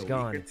span is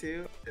gone. And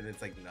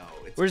it's like, no,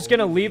 We're just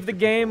gonna leave the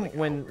game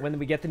when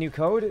we get the new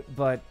code,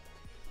 but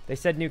they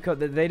said new code.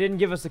 They didn't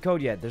give us the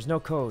code yet. There's no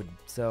code,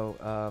 so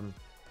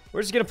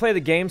we're just gonna play the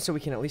game so we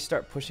can at least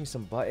start pushing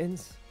some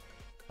buttons.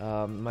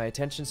 My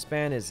attention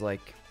span is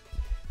like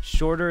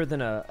shorter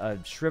than a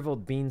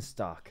shriveled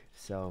beanstalk,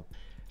 so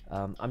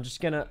I'm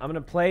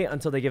gonna play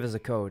until they give us a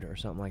code or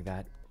something like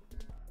that.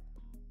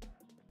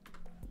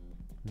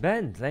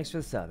 Ben, thanks for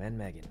the sub, and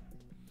Megan.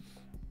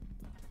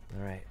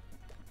 All right,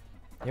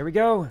 here we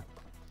go.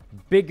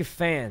 Big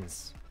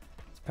fans.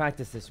 Let's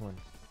practice this one.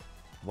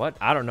 What?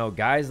 I don't know,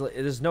 guys.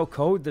 There's no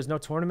code. There's no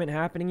tournament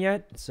happening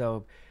yet,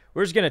 so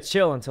we're just gonna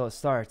chill until it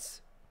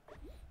starts.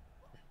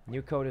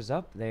 New code is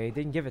up. They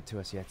didn't give it to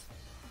us yet.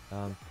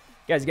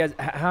 Guys,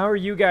 how are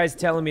you guys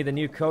telling me the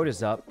new code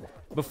is up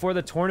before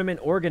the tournament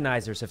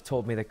organizers have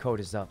told me the code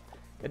is up?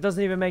 It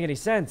doesn't even make any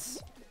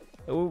sense.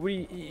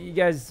 You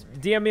guys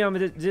DM me on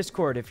the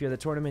Discord if you're the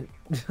tournament.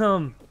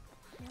 All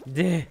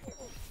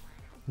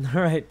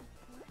right,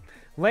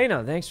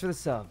 Lena, thanks for the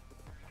sub.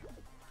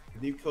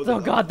 Oh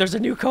God, there's a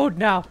new code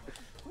now.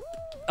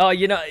 Oh,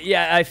 you know,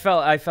 yeah, I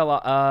fell.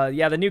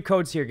 Yeah, the new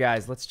code's here,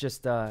 guys. Let's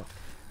just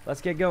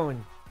let's get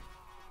going.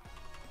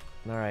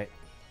 All right.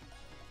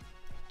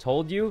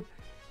 Told you,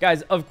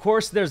 guys. Of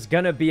course, there's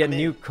gonna be a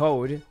new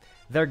code.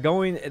 What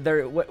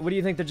do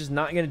you think? They're just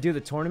not gonna do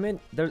the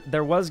tournament?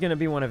 There was gonna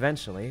be one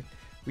eventually.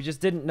 We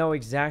just didn't know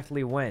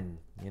exactly when,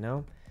 you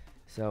know.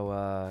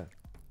 So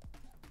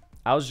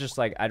I was just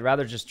like, I'd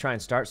rather just try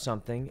and start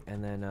something,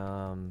 and then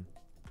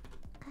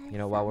you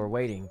know, while we're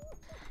waiting.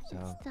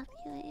 So.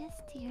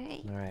 WASD,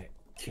 right? All right.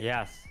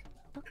 Yes.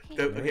 Okay.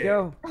 There we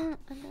go. And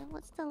then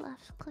what's the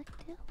left click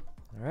do?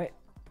 All right.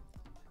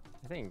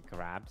 I think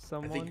grab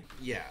someone.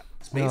 Yeah.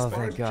 Oh,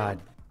 thank God.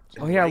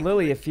 Oh yeah,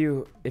 Lily, if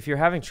you're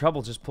having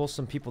trouble, just pull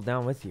some people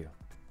down with you.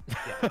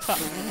 Yeah.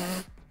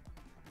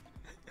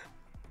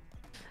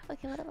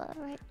 Okay, what about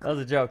right? That was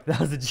a joke. That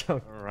was a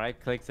joke. Right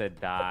click's a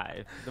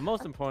dive. The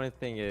most important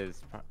thing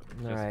is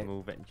just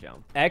move and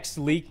jump. X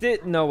leaked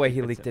it? No way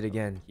he leaked it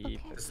again.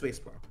 Okay.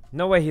 Spacebar.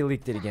 No way he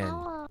leaked it again.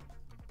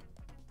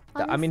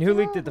 I mean, who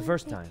leaked it the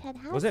first time?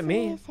 Was it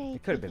me?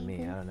 It could have been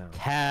me. I don't know.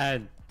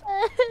 10.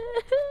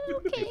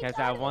 Okay, because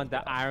I want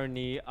the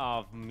irony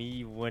of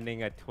me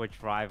winning a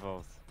Twitch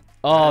Rivals.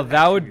 Oh,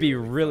 that would be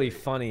really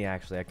funny,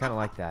 actually. I kind of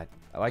like that.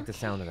 I like the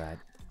sound of that.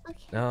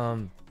 Okay.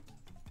 All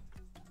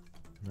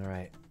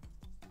right.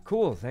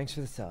 Cool. Thanks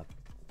for the sub.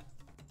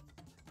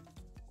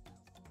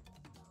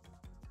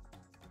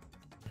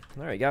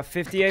 All right, got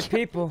 58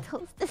 people.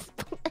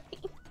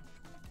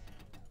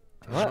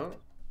 What?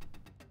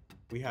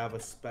 We have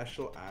a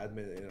special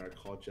admin in our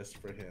call just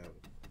for him.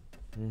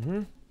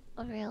 Mm-hmm.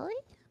 Oh, really?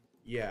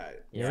 Yeah.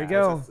 Here we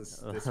go.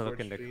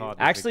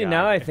 Actually,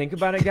 now that I think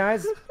about it,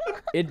 guys,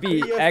 it'd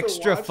be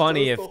extra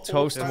funny if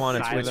Toast won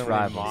a Twitch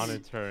Rivals.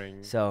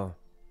 So,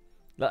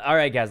 all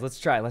right, guys, let's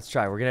try.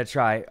 We're gonna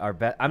try our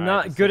best. I'm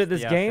not good at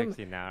this game,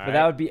 but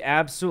that would be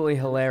absolutely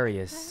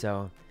hilarious.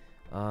 So,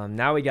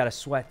 now we gotta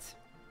sweat.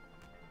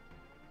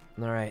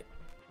 All right.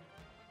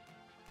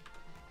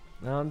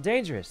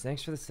 Dangerous.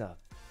 Thanks for the sub.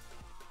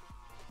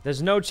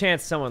 There's no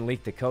chance someone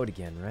leaked the code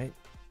again, right?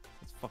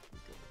 Let's fucking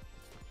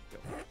go.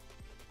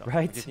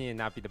 Right? We just need to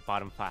not be the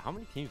bottom 5. How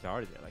many teams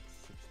are there? Like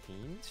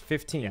 16? It's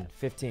 15. Yeah.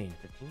 15.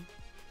 15?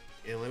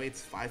 It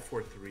eliminates 5,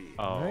 4, 3.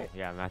 Oh, right.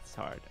 Yeah, that's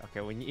hard. Okay,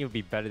 we need to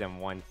be better than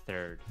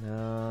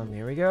 1/3.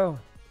 Here we go.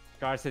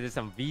 Gar said there's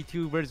some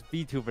VTubers.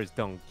 VTubers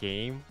don't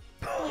game.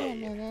 Wait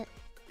a minute.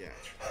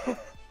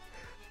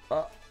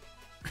 Yeah.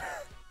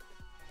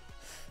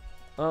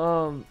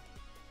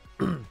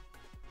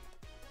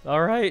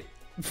 All right.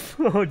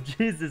 Oh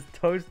Jesus,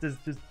 Toast is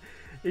just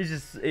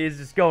he's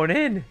just going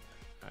in.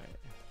 All right.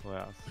 What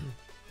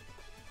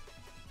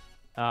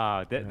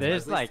else?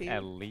 There's like team?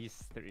 at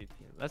least 3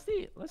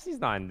 teams. Leslie's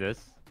not in this.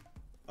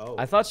 Oh.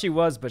 I thought she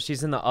was, but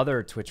she's in the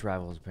other Twitch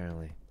rivals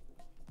apparently.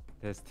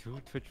 There's 2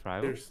 Twitch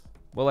rivals.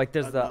 Well, like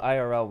there's the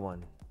IRL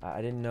one.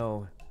 I didn't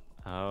know.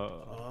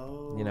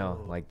 Oh. You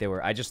know, like they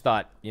were. I just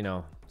thought, you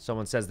know,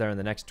 someone says they're in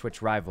the next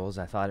Twitch rivals.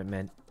 I thought it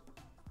meant.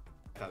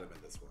 I thought it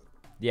meant this one.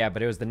 Yeah,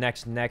 but it was the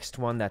next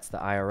one. That's the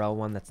IRL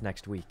one. That's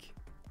next week.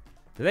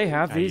 Do they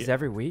have these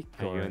every week?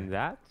 Are you in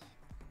that?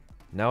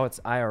 No, it's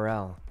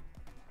IRL.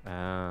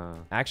 Oh.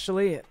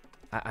 Actually,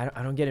 I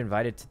don't get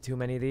invited to too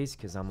many of these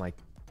because I'm like,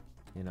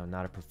 you know,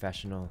 not a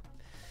professional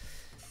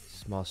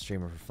small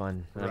streamer for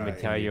fun. Let me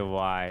tell you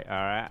why. All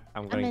right,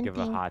 I'm gonna give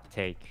a hot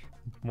take.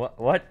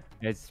 What?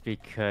 It's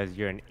because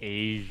you're an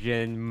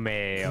Asian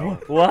male.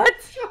 What?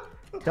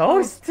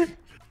 Toast?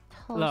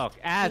 Look,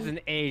 as an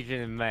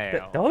Asian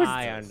male, Toast?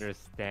 I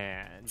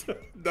understand.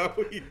 No,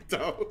 you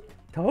don't.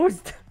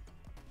 Toast?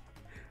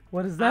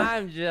 What is that?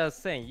 I'm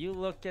just saying, you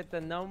look at the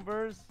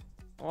numbers.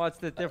 What's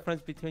the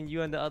difference between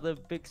you and the other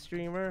big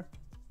streamer?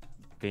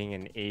 Being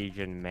an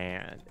Asian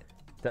man.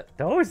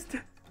 Toast?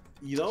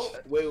 You know,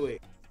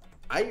 wait.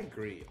 I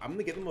agree. I'm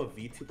gonna get them a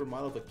VTuber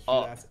model of a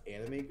cute-ass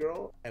anime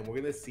girl, and we're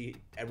gonna see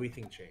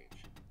everything change.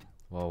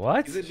 Well,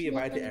 what? He's gonna be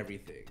invited to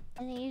everything.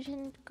 An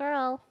Asian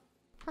girl.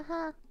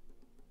 Haha.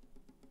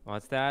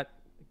 What's that?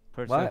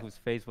 Person whose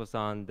face was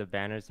on the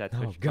banners at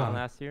TwitchCon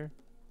last year?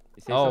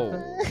 You say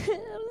something?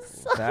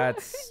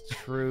 That's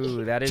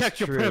true. That is Check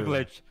true. Your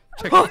privilege.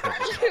 Check your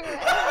privilege.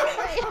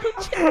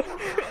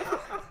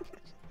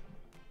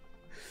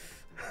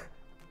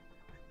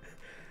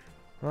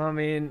 Well, I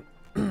mean,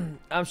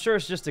 I'm sure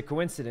it's just a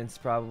coincidence,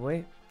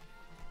 probably.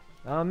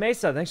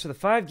 Mesa, thanks for the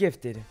 5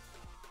 gifted.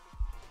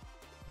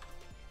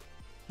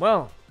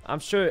 Well, I'm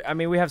sure. I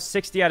mean, we have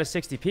 60 out of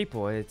 60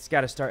 people. It's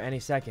got to start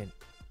any second.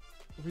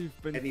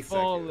 We've been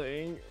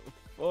falling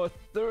for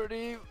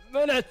 30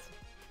 minutes.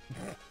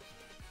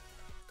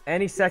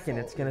 Any second,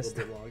 it's gonna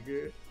start.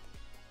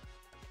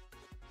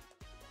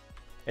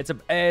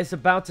 It's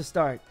about to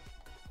start.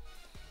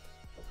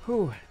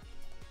 Whew.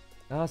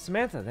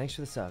 Samantha, thanks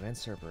for the sub and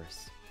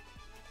Cerberus.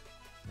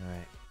 All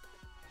right.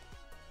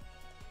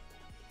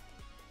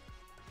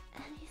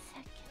 Any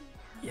second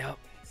now. Yep.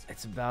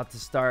 It's about to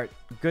start.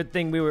 Good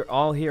thing we were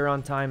all here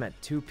on time at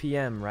 2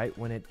 p.m. right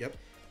when it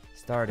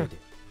started.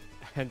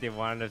 And they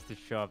wanted us to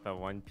show up at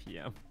 1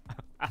 p.m.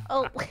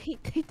 Oh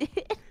wait, they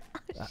did.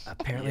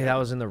 Apparently that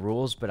was in the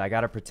rules, but I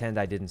gotta pretend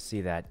I didn't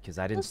see that because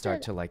I didn't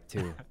start till like 2.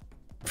 I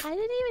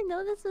didn't even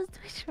know this was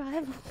Twitch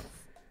rivals.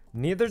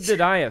 Neither did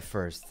I at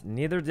first.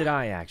 Neither did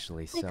I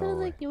actually. So. Like, I was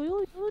like,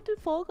 yo, did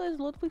Fall Guys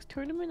Ludwig's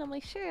tournament? I'm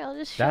like, sure, I'll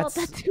just show up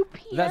at 2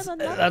 p.m.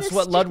 That's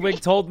what Ludwig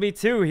told me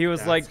too. He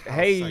was like,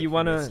 hey, you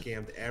wanna?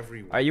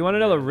 You wanna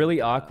know the really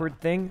awkward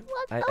thing?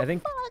 I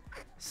think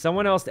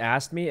someone else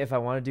asked me if I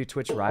want to do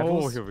Twitch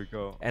rivals. Oh, here we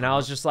go. And I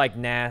was just like,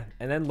 nah.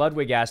 And then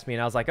Ludwig asked me,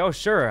 and I was like, oh,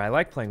 sure, I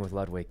like playing with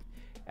Ludwig.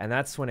 And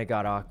that's when it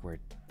got awkward.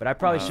 But I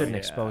probably shouldn't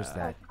expose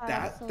that.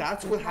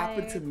 That's what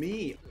happened to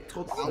me. I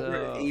told Albert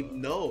and Abe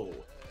no.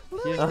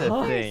 Here's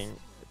the thing.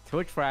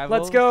 Twitch rivals.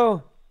 Let's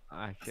go.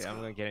 Actually, I'm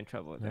gonna get in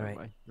trouble with that.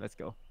 Let's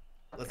go.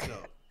 Let's go.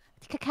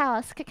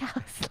 Cacaos.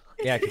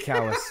 Yeah,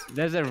 Cacaos.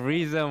 There's a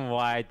reason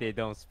why they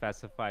don't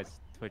specify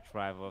Twitch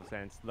rivals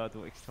and it's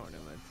Ludwig's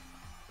tournament.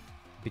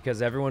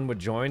 Because everyone would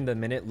join the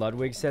minute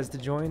Ludwig says to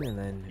join, and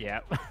then...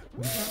 Yep.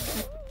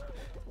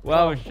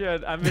 Well, oh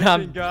shit, I'm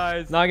missing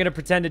guys. Not gonna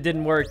pretend it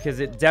didn't work,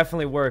 because it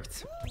definitely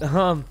worked.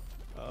 Oh,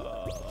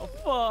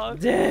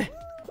 fuck.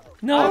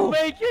 No! I'm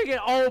making it!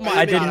 Oh my god.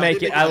 I didn't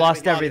make it. I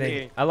lost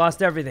everything. I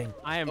lost everything.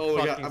 I am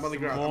fucking I'm on the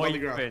ground. I'm on the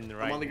ground.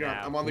 Right I'm on the ground.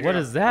 now. I'm on the What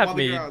ground. does that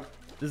mean?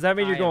 Does that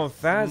mean you're going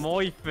fast?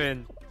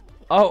 Moifin.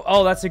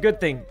 Oh, that's a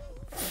good thing.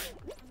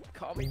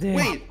 Call me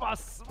Wait. Papa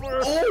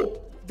Smurf.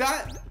 Oh,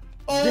 that.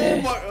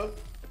 Oh my.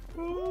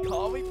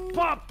 Call me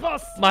Papa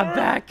Smurf. My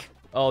back.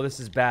 Oh, this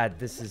is bad.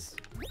 This is...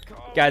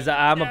 Guys,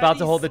 I'm about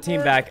to hold the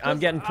team back. I'm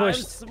getting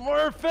pushed. I'm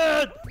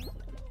Smurfing.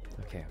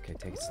 Okay,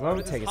 take it slow.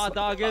 Take it slow. Hot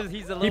dog is,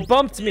 he's a little He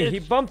bumped me. bitch. He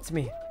bumped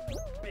me.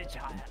 Bitch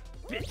hot dog.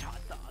 Bitch hot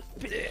dog.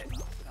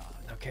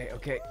 Okay.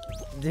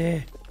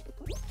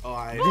 Oh,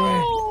 I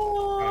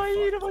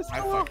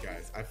fuck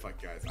guys. I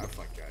fuck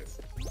guys.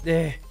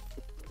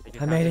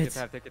 I made it.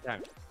 Take your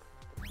time.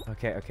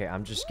 Okay.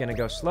 I'm just gonna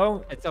go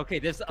slow. It's okay.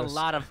 There's a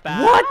lot of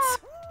bad. What?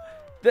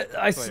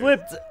 I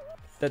slipped.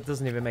 That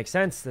doesn't even make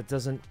sense. That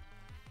doesn't.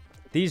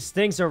 These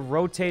things are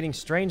rotating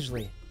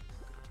strangely.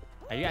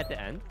 Are you at the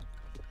end?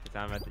 Because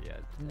I'm at the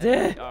end.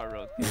 They are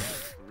rotating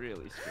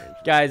really strange.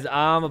 Guys,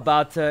 I'm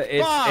about to.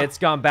 It's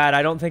gone bad.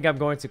 I don't think I'm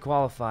going to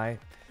qualify.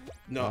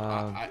 No,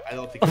 I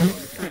don't think I'm going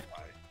to qualify.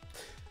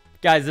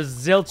 Guys, there's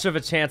zilch of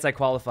a chance I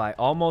qualify.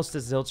 Almost a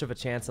zilch of a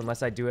chance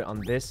unless I do it on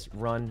this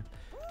run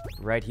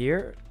right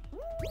here.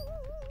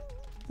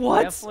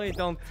 What? Definitely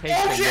don't take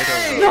the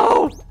middle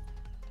road. No!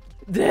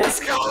 Let's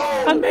go!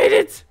 I made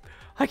it!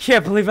 I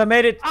can't believe I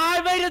made it!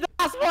 I made it the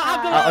last one!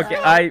 I'm the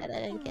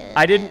Okay,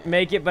 I didn't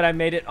make it, but I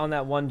made it on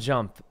that one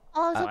jump.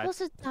 Oh, I was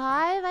supposed to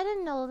dive? I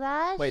didn't know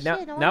that. Wait,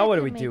 Shit, now what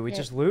do we make do? We it.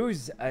 just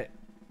lose?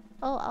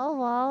 Oh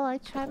well, I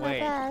tried my Wait,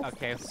 best.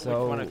 okay,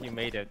 So- which one of you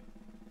made it?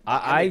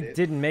 I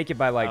didn't make it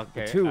by like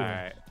Okay, 2.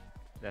 alright.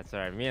 That's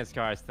alright. Me and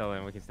Scar are still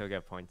in. We can still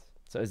get points.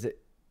 So is it?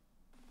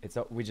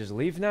 We just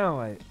leave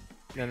now?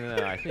 No.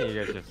 I think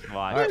you guys just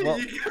watch. Alright, well,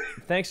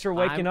 thanks for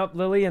waking up,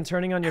 Lily, and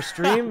turning on your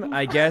stream.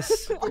 I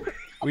guess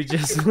we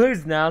just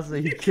lose now, so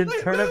you can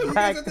turn it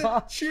back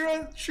off. Cheer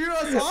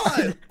us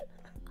on!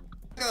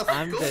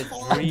 I'm the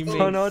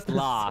dreaming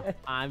sloth.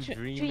 I'm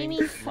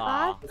dreaming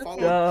sloth.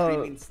 Follow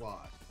dreaming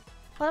sloth.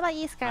 What about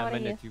you, Sky? What are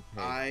you?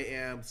 I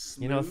am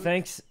smooth. You know,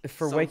 thanks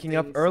for waking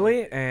up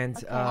early and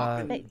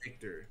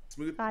Victor.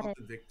 Smooth Pop and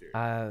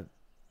Victor.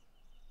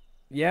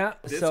 Yeah,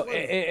 This so was-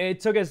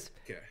 it took us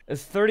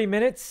 30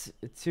 minutes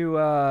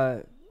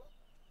to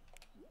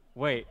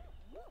Wait,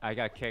 I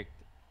got kicked.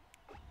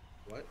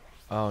 What?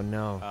 Oh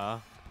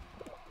no.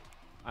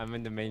 I'm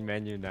in the main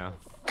menu now.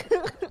 I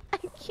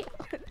can't.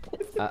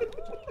 I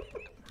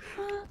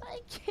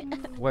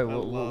can't. Wait,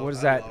 what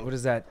is that? What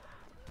is that?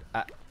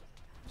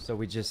 So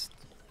we just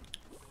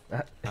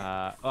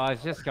Well,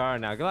 it's just Scar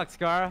now. Good luck,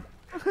 Scar.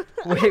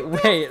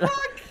 wait.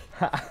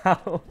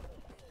 How?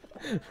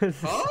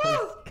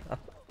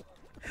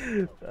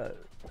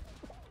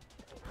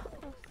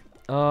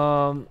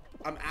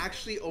 I'm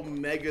actually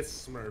Omega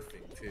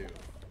smurfing too.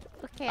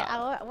 Okay,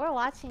 we're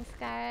watching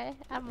Sky.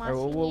 I'm watching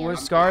you.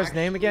 What's Scar's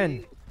name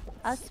again?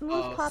 A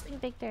smooth popping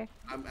Victor.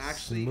 I'm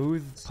actually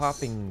Smooth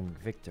popping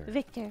Victor.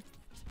 Victor.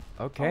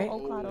 Okay.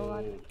 Oh god,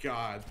 oh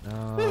god.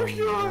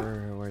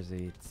 Where's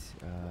he?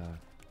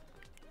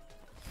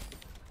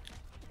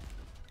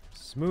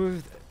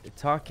 Smooth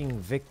talking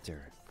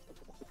Victor.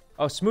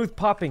 Oh, smooth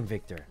popping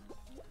Victor.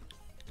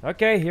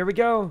 Okay, here we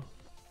go.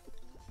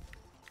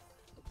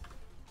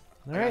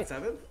 All right.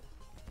 7?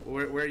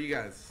 Where are you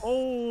guys?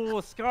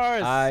 Oh,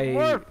 Scar's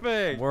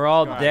smurfing. We're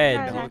all Scar,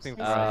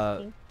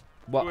 dead.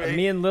 Well,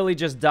 me and Lily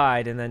just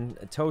died, and then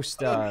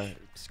Toast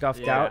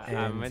scuffed out.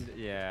 And Wait,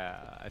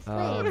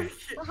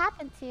 what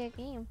happened to your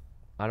game?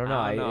 I don't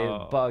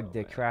know. It bugged,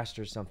 it crashed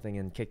or something,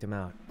 and kicked him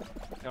out.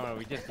 No,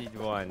 we just need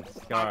one.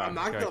 Scar. I'm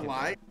not gonna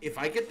lie. If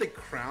I get the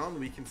crown,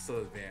 we can still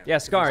advance. Yeah,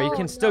 Scar, you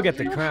can still get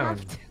the crown.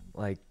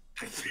 Like.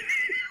 What's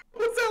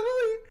that,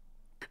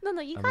 Lily?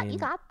 No, you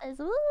got this.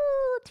 Woo,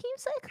 Team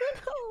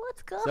Sykkuno,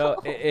 let's go.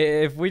 So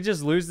if we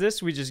just lose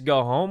this, we just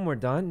go home. We're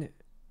done.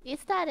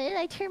 Is that it?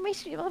 I turned my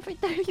stream on for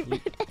 30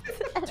 minutes.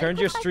 Turned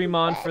your stream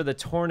on for the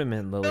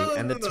tournament, Lily,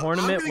 and the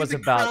tournament was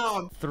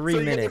about 3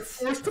 minutes.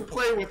 You're forced to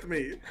play with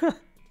me.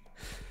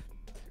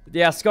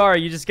 Yeah, Scar,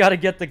 you just gotta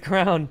get the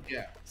crown.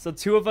 Yeah. So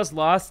 2 of us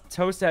lost.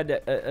 Toast had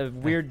a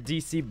weird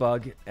DC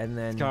bug, and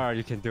then Scar,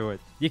 you can do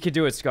it. You can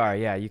do it, Scar.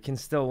 Yeah, you can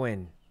still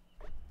win.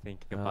 Think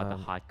about the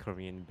hot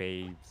Korean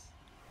babes.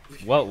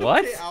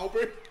 What? Okay,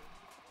 Albert.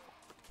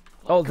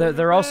 Oh,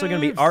 they're also gonna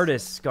be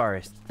artists,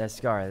 Scar. That's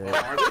Scar.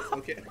 Artists?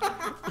 Okay.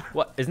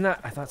 What? Isn't that?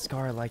 I thought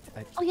Scar liked.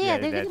 Oh yeah,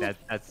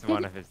 that's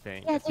one of his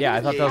things. Yeah,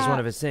 I thought that was one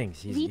of his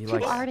things. He VTuber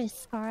likes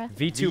artists, Scar.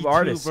 VTuber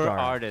artists,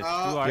 Scar.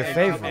 Your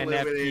favorite.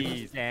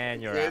 NFTs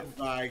and your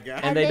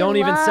and they don't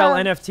even sell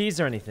NFTs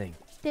or anything.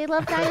 They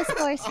love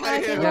dinosaurs,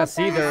 Scar. They love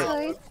see,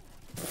 dinosaurs.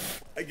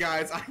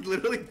 Guys, I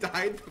literally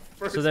died the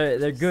first. So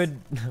they're good.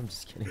 I'm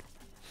just kidding.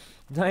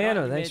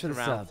 Diana, thanks for the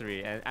round sub.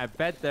 3, and I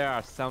bet there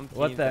are some teams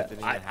What the? that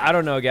didn't even I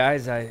don't know,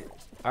 guys.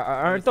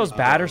 Aren't those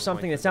bad or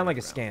something? They sound like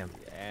a scam.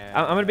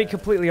 I'm gonna be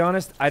completely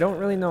honest. I don't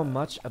really know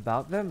much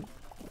about them,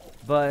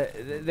 but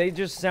they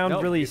just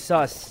sound really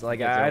sus.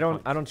 Like I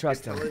don't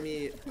trust them. Telling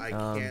me I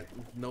can't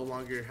no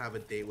longer have a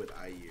date with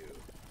IU.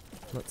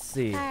 Let's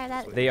see.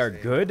 Scar, They are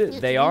good.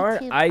 They are.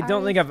 I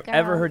don't think I've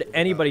ever heard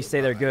anybody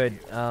say they're good.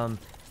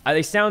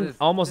 They sound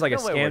almost like a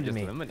scam to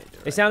me.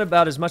 They sound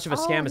about as much of a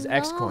scam as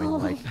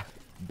Xcoin. Like,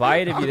 buy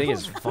it if you think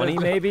it's funny,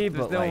 maybe,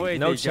 but like,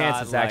 no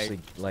chance it's actually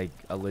like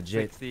a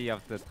legit 60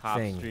 of the top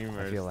thing.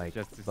 streamers I feel like,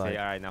 just to but say,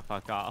 all right, now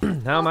fuck off.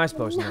 how am I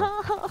supposed to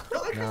know?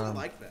 I kind of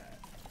like that.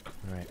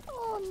 All right.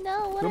 Oh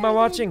no, what Who am I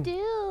watching?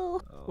 Do?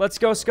 Let's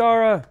go,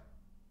 Skara.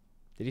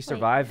 Did he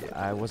survive?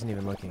 I wasn't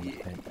even looking.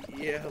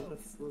 Yeah,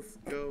 let's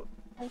go.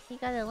 Like he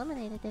got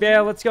eliminated. Yeah,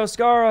 let's go,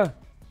 Skara.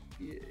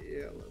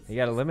 Yeah, He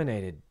got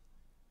eliminated.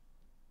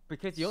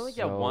 Because you only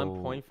get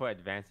 1 point for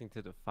advancing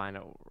to the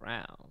final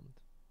round.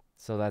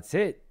 So that's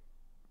it.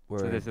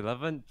 So there's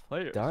 11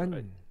 players. Done.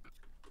 Right?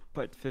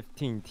 But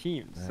 15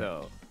 teams, Right.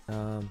 so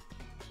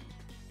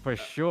for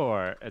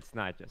sure it's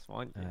not just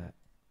one game.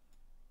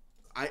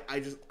 I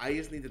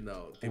just need to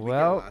know. Did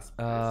Well, we get last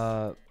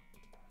place?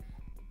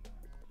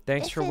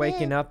 Thanks for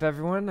waking up,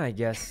 everyone. I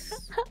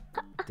guess.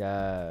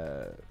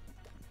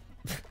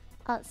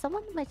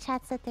 Someone in my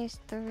chat said there's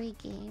 3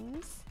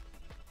 games.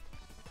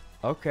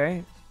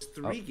 Okay.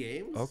 3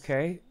 games?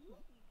 Okay.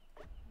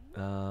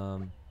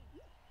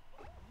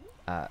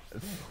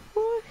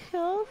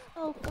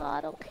 Oh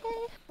god,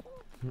 okay.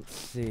 Let's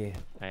see.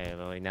 Hey,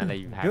 Lily, now that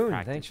you've had Goon,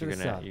 practice, thanks for you're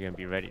the gonna sub.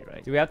 be ready,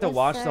 right? Do we have to Yes,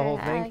 watch the sir. whole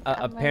thing?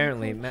 I'm ready,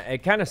 Apparently, coach. it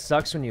kind of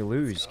sucks when you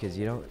lose because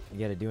you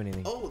get to do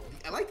anything. Oh,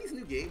 I like these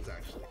new games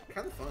actually.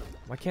 Kind of fun.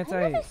 Why can't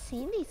I've I? never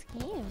seen these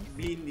games.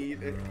 Me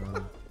neither.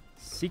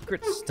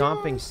 Secret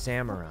Stomping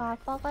Samurai. God,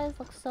 Fall Guys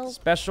look so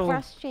Special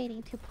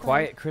frustrating to play.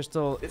 Quiet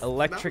Crystal This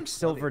Electric sounds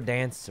Silver funny.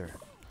 Dancer.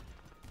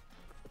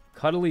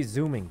 Cuddly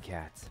Zooming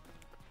Cat.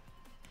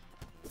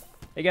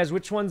 Hey guys,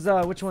 which one's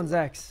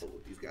X? Oh,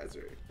 these guys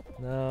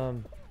are.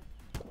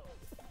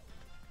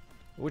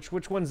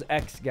 Which one's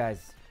X,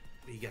 guys?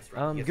 He gets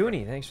wrong. He gets Goonie,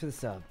 wrong. thanks for the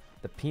sub.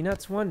 The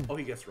Peanuts one? Oh,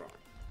 he gets wrong.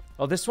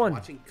 Oh, this one.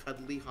 Watching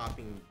Cuddly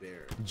Hopping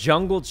Bear.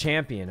 Jungle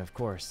Champion, of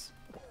course.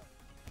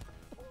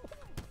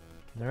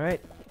 All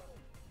right.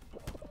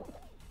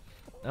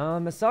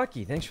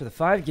 Misaki, thanks for the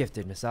 5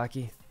 gifted,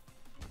 Misaki.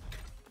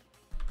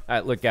 All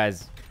right, look,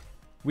 guys.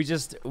 We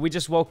just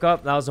woke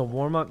up. That was a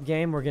warm-up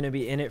game. We're gonna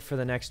be in it for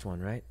the next one,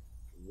 right?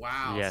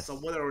 Wow, Yes.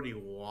 someone already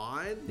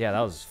won? Yeah,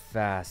 that was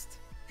fast.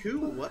 Who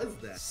was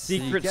that?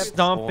 Secret get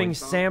Stomping points.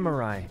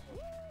 Samurai.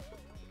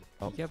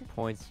 You get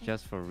points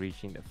just for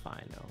reaching the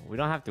final. We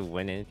don't have to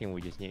win anything.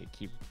 We just need to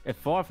keep. If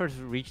 4 of us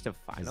reach the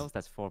finals,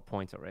 that's 4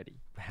 points already.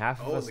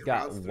 Half of Oh, us the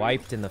got crowd's through.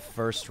 wiped in the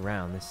first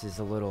round. This is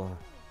a little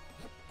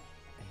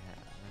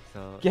Yeah.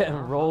 So getting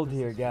now rolled this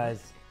here, is-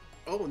 guys.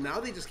 Oh, now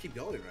they just keep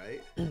going,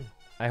 right?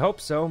 I hope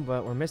so,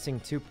 but we're missing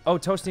 2. Oh,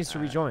 Toast needs to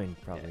Alright. rejoin,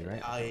 probably,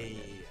 right? I.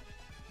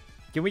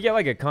 Can we get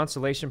like a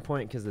consolation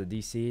point because of the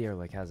DC, or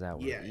like how's that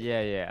work? Yeah.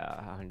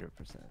 Yeah,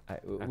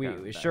 100%. We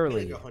with that.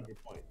 surely. Like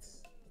 100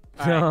 points.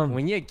 Alright,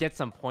 we need to get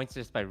some points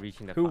just by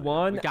reaching the Who final.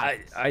 won? We got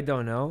this. I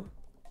don't know.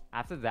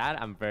 After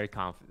that, I'm very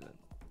confident.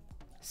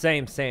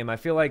 Same. I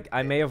feel like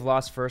I may have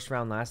lost first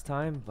round last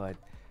time, but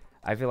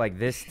I feel like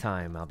this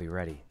time I'll be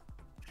ready.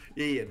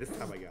 Yeah, this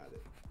time I got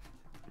it.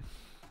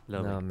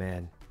 Lily, Oh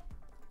man.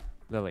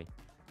 Lily,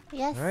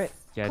 Yes. All right.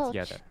 get it coach.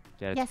 together.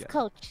 Get it Yes, together.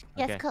 coach.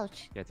 Yes, Okay.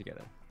 coach. Get it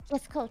together.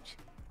 Yes, coach.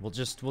 We'll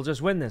just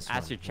win this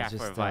Ask one. your chat We'll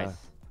for just, advice.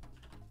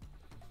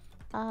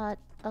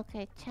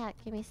 Okay, chat,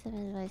 give me some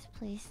advice,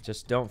 please.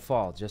 Just don't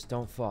fall. Just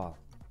don't fall.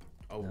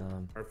 Oh,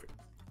 Um, perfect.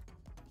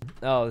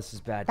 Oh, this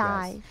is bad,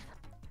 guys. Dive.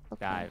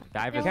 Okay.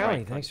 Dive is County,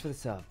 right. thanks for the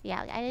sub.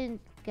 Yeah, I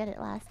didn't get it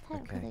last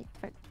time because Okay.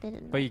 I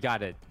didn't. But you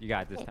got it. You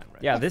got it this Okay. time,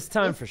 right? Yeah, Yes, this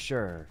time yes. for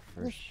sure.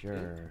 For Yes.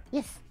 sure.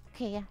 Yes.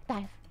 Okay, yeah,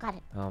 dive. Got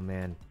it. Oh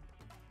man.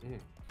 Mhm.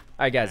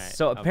 Alright guys, Alright,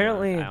 so I'll be honest,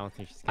 apparently don't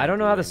think she's I gonna don't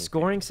know do how the anything.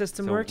 scoring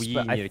system So works, we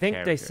but need I a think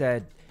they character.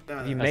 said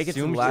if you make it to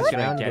Assume the she's last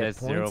gonna round, you get get us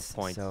 0 points.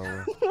 points. So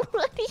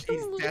What do you She's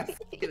mean?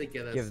 definitely gonna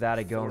get us. Give that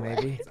a go, 4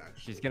 maybe. points,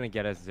 actually. She's gonna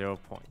get us 0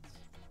 points.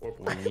 4 We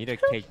points. need to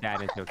take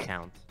that into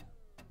account.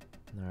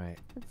 alright.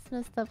 It's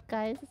messed up,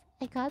 guys.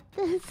 I got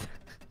this.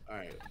 All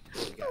right.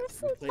 I'm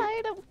so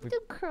tired. I'm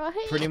crying.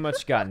 Pretty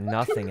much got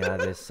nothing out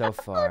of this so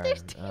far.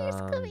 There's tears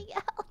coming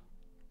out.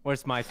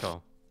 Where's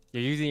Michael?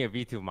 You're using a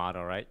V2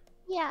 model, right?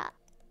 Yeah.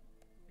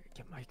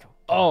 Get Michael.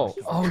 Oh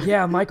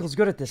yeah, Michael's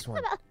good at this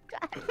one. Oh,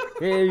 God.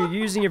 Yeah, you're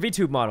using your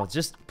VTube model.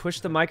 Just push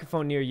the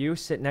microphone near you,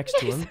 sit next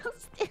to You're him, so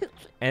stupid.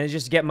 and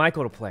just get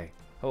Michael to play.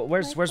 Oh,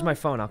 where's my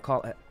phone? I'll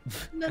call it.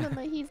 No,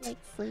 he's like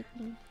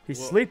sleeping. He's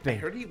Well, sleeping.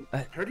 I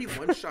heard he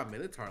one-shot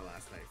Minotaur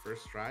last night.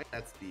 First try.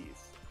 That's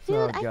these. Dude,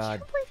 Oh, I God.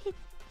 can't believe he.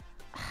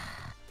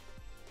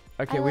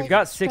 Okay, I, we've like,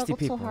 got 60 struggled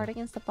people. so hard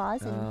against the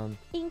boss, and Um,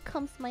 in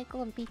comes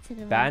Michael and beats it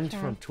in Banned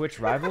one from try. Twitch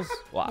Rivals?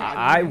 Well, Yeah,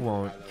 I I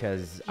won't, know.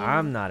 because Yeah.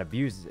 I'm not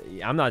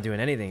I'm not doing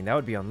anything. That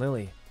would be on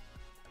Lily.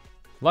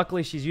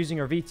 Luckily, she's using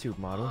her VTube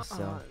model,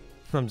 so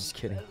I'm just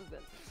kidding.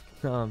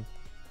 I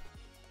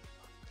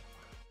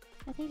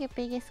think your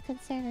biggest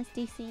concern is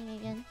DCing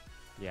again.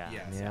 Yeah.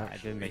 Yes, Yeah. I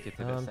did make it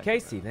to the second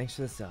Casey, round. thanks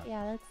for the sub.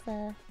 Yeah, it's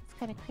kind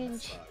of That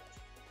cringe.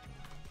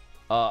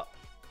 sucked.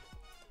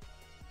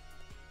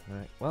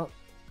 Alright, well.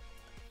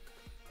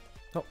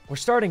 Oh, we're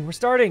starting.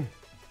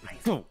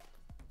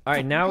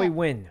 Alright, now we Okay.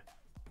 win.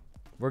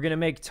 We're gonna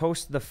make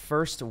Toast the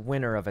first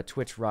winner of a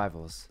Twitch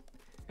Rivals.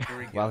 Here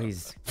we go. While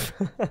he's...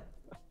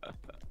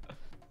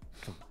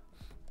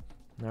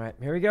 Alright,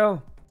 here we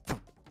go.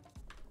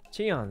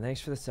 Cheon,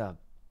 thanks for the sub.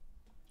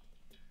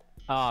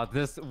 Oh,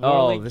 this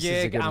Oh, whirly this is a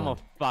gig, good I'm one.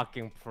 a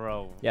fucking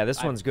pro. Yeah, this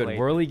I've one's good. played-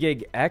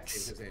 Whirligig Same,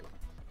 X. same, same.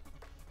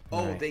 Oh,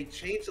 Alright. they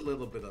changed a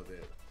little bit of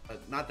it,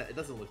 but not that. It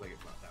doesn't look like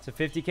it's not that. It's a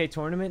 50k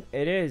tournament.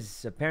 It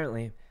is,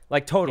 apparently.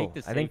 Like, total.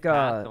 Take the I think safe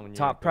path, don't need to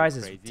top go prize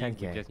is crazy, we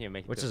 10k, just need to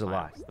make it which to is the a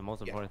lot. finals. The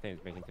most important thing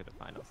is making it to the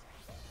finals.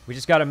 We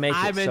just gotta make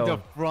I'm it, in so... the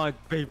front,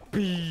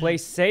 baby. Play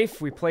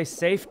safe. We play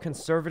safe,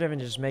 conservative, and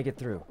just make it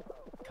through.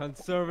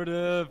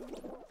 Conservative.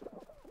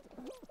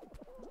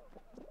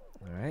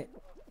 Alright.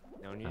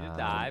 No need to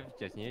dive,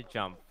 just need to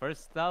jump.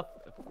 First stuff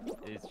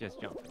is just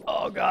jumping.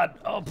 Oh, God.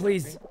 Oh,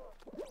 please.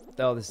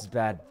 Oh, this is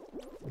bad.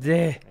 Duh.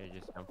 You're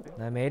just jumping.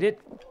 I made it.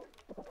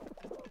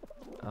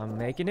 I'm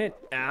making it.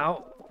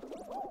 Ow.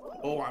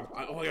 Oh,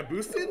 I got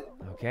boosted.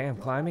 Okay, I'm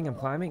climbing.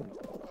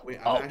 Wait,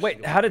 I'm Oh, actually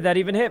wait. going- How did that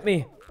even hit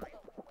me?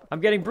 I'm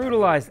getting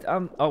brutalized.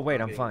 Oh,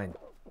 wait. I'm Okay. fine.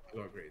 I'm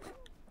going crazy.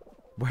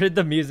 Where did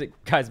the music...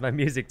 Guys, my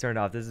music turned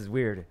off. This is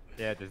weird.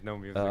 Yeah, there's no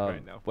music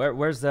right now.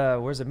 Where's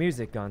the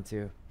music gone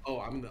to? Oh,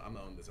 I'm gonna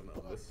own this. I'm gonna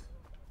own this.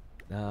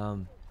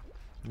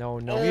 No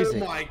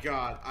music. Oh my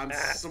god, I'm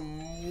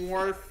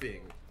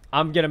smurfing.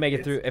 I'm gonna make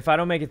it through. If I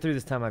don't make it through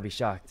this time, I'd be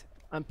shocked.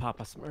 I'm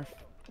Papa Smurf.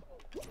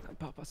 I'm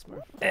Papa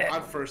Smurf.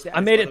 I'm first. I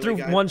made it through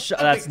one shot.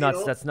 That's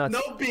nuts. That's nuts.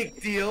 No big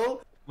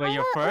deal. Wait,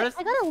 you're first?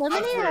 I got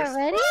eliminated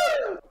already?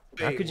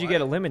 How could you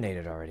get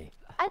eliminated already?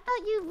 I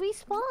thought you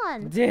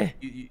respawned. Yeah.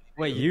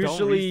 Wait,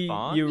 usually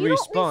don't respawn? you You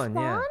respawn.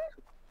 don't Yeah. respawn?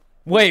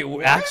 Wait,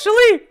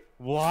 actually?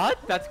 What?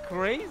 That's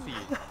crazy.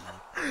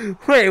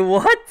 Wait,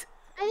 what?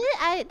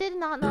 I did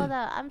not know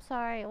that. I'm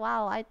sorry.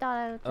 Wow, I thought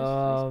I would just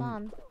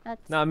respawn.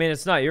 That's... No, I mean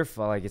it's not your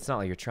fault. Like it's not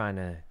like you're trying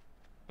to.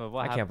 But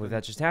what I can't believe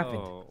that just happened.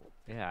 Oh,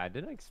 yeah, I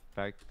didn't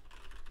expect.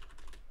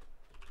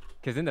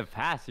 Because in the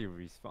past you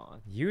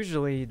respawn.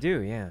 Usually you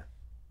do, yeah.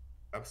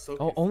 I'm so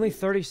Oh, only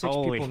 36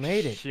 Holy people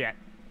made it. Shit.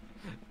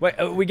 Wait,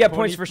 we get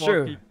points for 24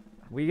 sure. people.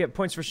 We get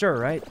points for sure,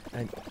 right?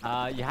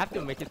 You have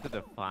to make it to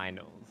the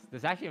finals.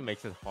 This actually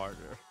makes it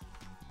harder.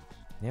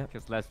 Yeah.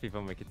 Because less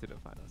people make it to the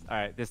finals. All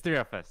right, there's 3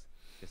 of us.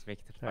 Just make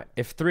it to the finals.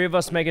 If 3 of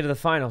us make it to the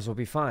finals, we'll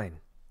be fine.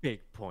 Big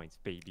points,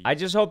 baby. I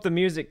just hope the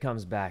music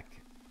comes back.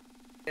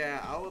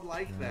 Yeah, I would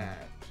like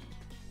that.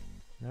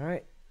 All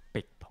right.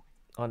 Big points.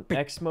 On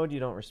X mode, you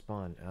don't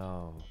respond.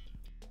 Oh.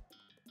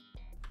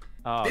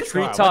 Oh,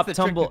 Treetop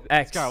tumble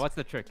X. Scar, what's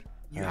the trick?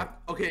 You have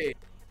okay.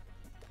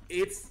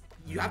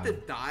 You have to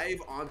dive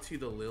onto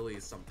the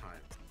lilies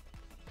sometimes.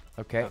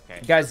 Okay.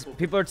 Okay. Guys,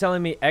 people are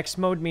telling me X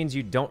mode means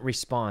you don't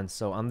respawn.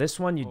 So on this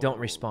one, you don't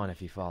respawn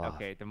if you fall off.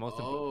 Okay, the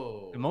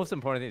most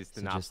important thing is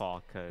to not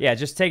fall. Yeah,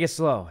 just take it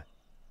slow.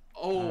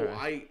 Oh,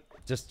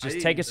 Just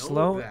didn't take it know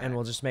slow, that. and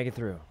we'll just make it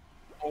through.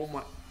 Oh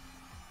my!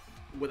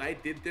 What I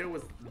did there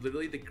was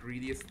literally the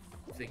greediest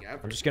thing ever.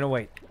 I'm just gonna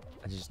wait.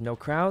 No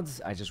crowds.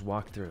 I just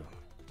walk through.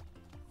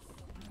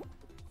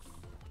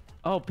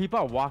 Oh, people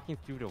are walking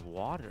through the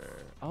water.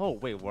 Oh,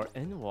 wait, we're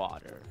in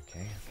water.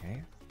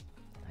 Okay.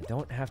 I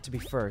don't have to be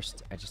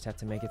first. I just have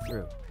to make it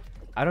through.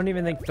 I don't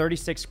even think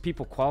 36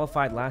 people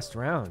qualified last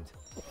round.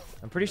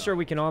 I'm pretty sure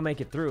we can all make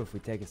it through if we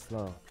take it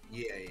slow.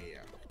 Yeah. You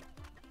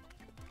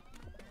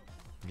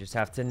just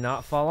have to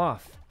not fall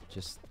off.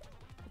 Just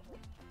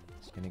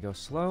gonna go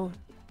slow.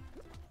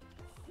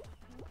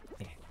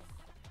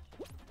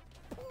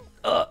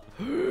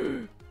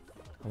 I'm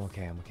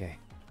okay.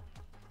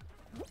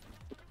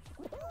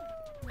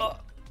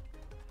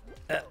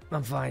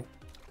 I'm fine.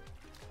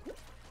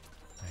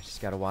 I just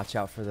gotta watch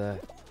out for the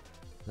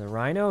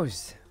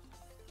rhinos.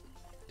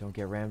 Don't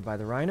get rammed by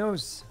the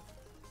rhinos.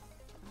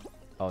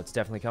 Oh, it's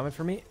definitely coming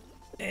for me.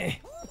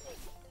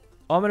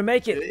 Oh, I'm gonna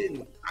make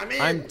it. I'm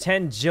in. I'm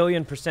 10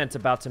 jillion%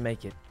 about to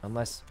make it.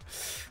 Unless...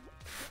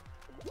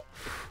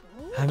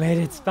 I made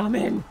it. I'm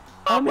in.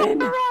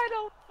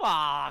 Rhino.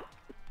 Fuck.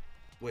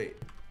 Wait.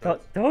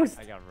 Those?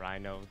 I got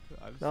rhinos.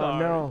 I'm Oh, sorry.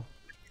 no.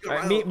 All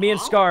right, me and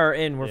Scar are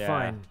in. We're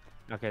fine.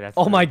 Okay, that's.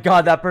 Oh my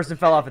god, that person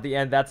fell off at the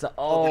end. That's... that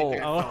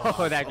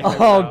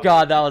Oh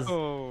god, that was...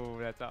 Oh,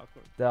 that's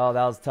awkward. Oh,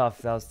 that was tough.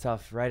 That was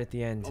tough. Right at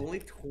the end. Only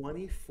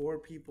 24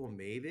 people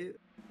made it?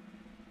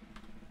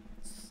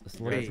 It's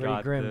looking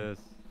pretty grim. This.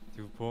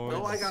 2 points.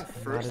 No, I got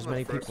first as on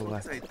many the first people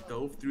one 'cause left. I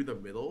dove through the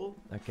middle.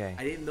 Okay.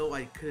 I didn't know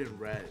I couldn't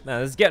res. No,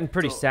 this is getting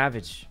pretty So-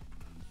 savage.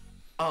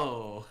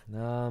 Oh.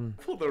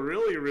 Pulled a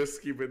really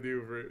risky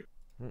maneuver.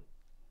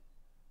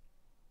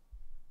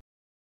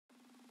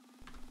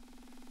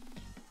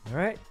 All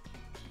right.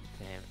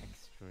 Damn,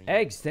 extreme.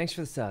 Eggs, thanks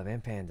for the sub,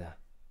 and Panda.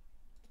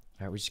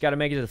 All right, we just got to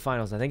make it to the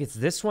finals. I think it's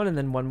this one and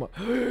then one more.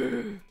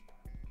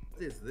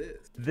 What is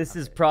this? This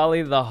is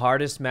probably the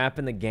hardest map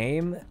in the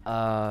game.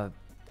 To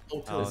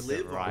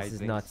live on. This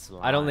is nuts.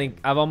 I don't think...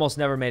 I've almost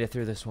never made it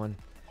through this one.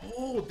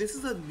 Oh, this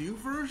is a new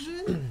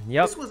version?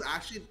 Yep. This was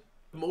actually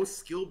the most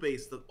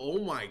skill-based. Oh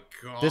my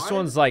god. This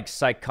one's like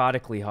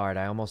psychotically hard.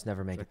 I almost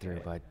never make it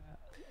through, but...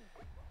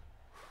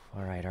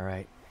 All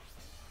right.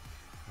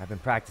 I've been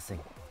practicing.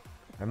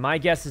 And my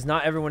guess is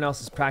not everyone else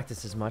has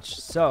practiced as much,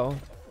 so...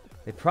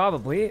 They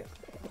probably...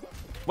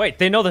 Wait,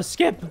 they know the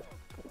skip!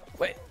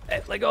 Wait,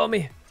 hey, let go of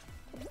me!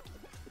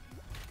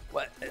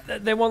 What?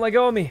 They won't let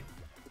go of me!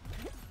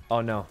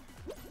 Oh no.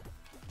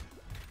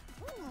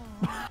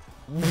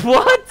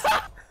 What?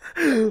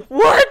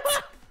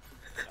 What?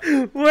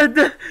 What?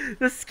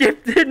 The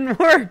skip didn't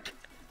work!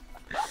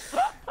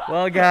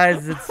 Well,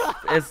 guys,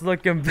 it's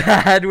looking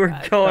bad. We're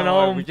going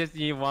home. We just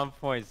need 1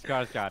 point.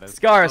 Scar's got us.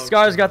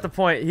 Scar's got the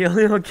point.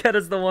 He'll get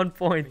us the 1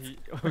 point.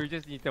 We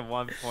just need the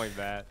 1 point,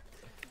 man.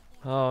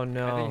 Oh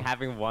no. I think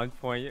having 1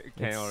 point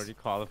can already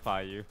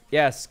qualify you.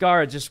 Yeah,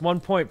 Scar, just 1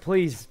 point,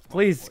 please.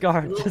 Please,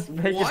 Scar, just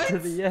make it to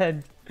the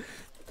end.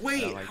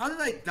 Wait, how did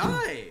I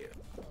die?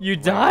 You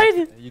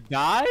died? You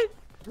died?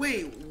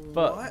 Wait,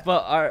 But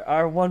what?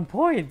 our 1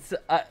 point.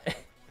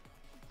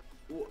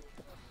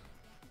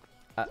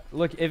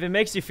 Look, if it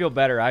makes you feel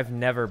better, I've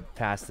never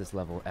passed this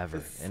level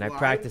ever, and I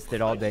practiced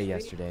it all day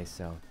yesterday.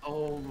 So.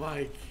 Oh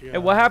my god.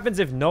 And what happens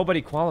if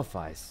nobody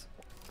qualifies?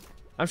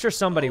 I'm sure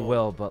somebody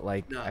will, but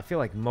like I feel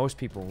like most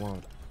people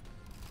won't.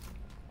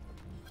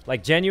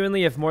 Like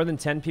genuinely, if more than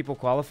 10 people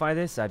qualify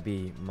this, I'd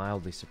be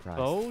mildly surprised.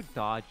 Bow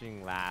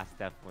dodging last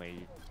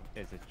definitely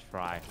is a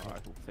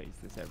try-hard who plays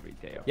this every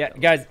day. Yeah,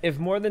 guys, if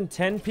more than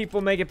 10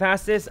 people make it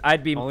past this,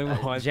 I'd be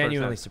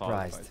genuinely has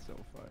surprised. so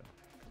far.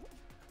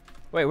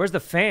 Wait, where's the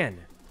fan?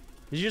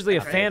 There's usually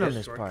a fan on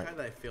this part.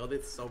 I failed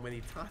it so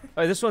many times.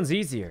 Oh, this one's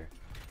easier.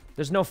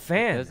 There's no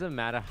fan. It doesn't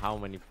matter how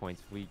many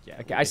points we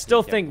get. Okay, I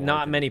still think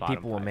not many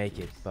people will make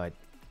it, but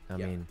I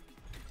mean,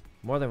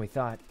 more than we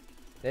thought.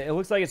 It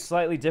looks like it's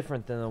slightly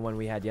different than the one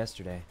we had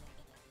yesterday.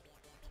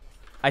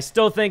 I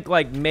still think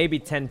like maybe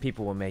 10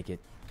 people will make it,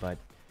 but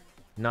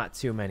not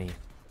too many.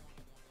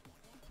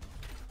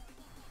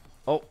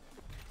 Oh.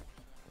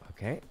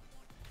 Okay.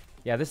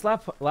 Yeah, this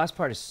last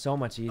part is so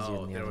much easier than the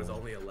other one. There was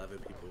only 11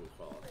 people who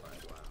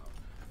qualified. Wow.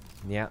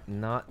 Yeah,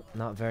 not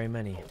very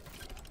many.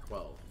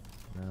 12.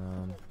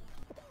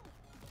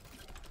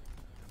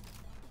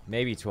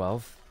 Maybe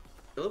 12.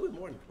 A little bit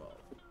more than 12.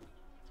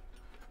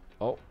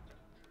 Oh.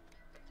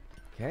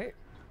 Okay.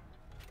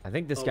 I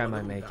think this guy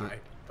might make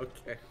it.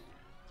 Okay.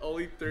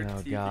 Only 13.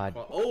 Oh god.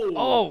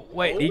 Oh,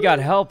 wait, he got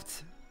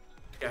helped.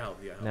 Yeah.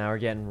 Now we're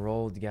getting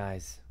rolled,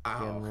 guys.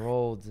 Getting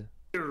rolled.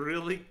 You're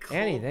really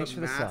Annie, thanks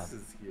for the sub.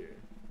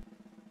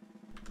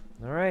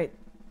 All right.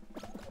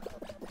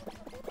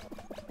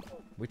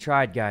 We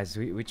tried, guys.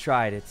 We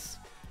tried.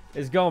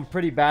 It's going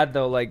pretty bad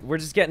though. Like we're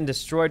just getting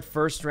destroyed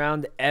first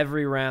round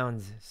every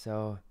round.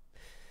 So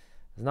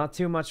there's not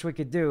too much we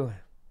could do.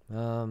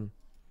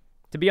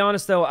 To be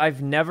honest though,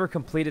 I've never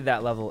completed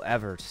that level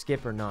ever,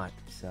 skip or not.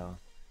 So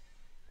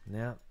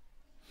yeah.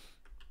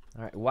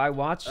 All right. Why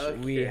watch? Okay.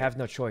 We have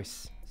no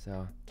choice.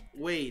 So.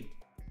 Wait,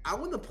 I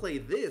want to play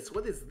this.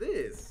 What is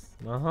this?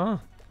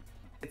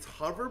 It's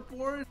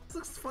hoverboard. This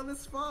looks fun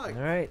as fuck.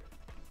 All right.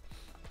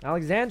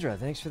 Alexandra,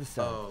 thanks for the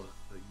sub. Oh,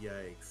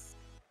 yikes.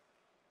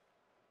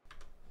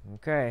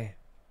 Okay.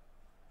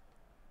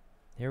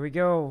 Here we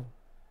go.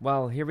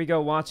 Well, here we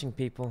go watching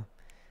people.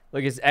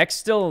 Look, is X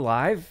still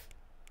alive?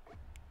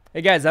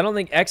 Hey guys, I don't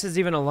think X is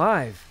even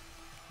alive.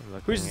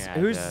 Who's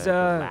the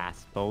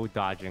last bow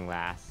dodging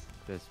last?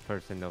 This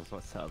person knows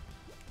what's up.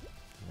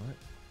 What?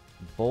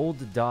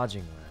 Bold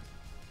dodging last.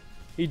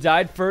 He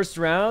died first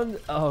round?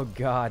 Oh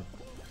god.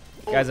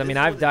 Guys, I mean,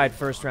 I've died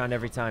first round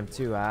every time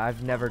too. I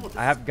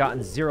have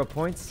gotten 0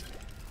 points.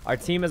 Our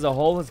team as a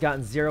whole has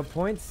gotten 0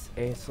 points.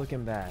 It's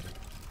looking bad.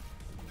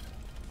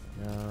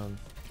 All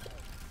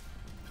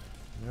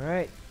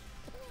right.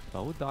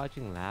 Bow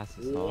dodging last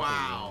is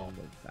wow.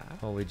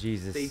 Holy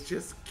Jesus. They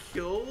just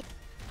killed.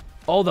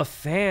 Oh, the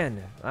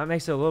fan. That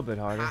makes it a little bit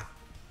harder.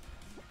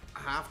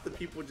 Half the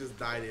people just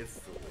died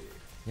instantly.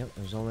 Yep,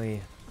 there's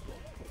only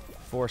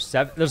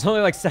 7. There's only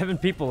like 7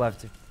 people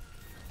left.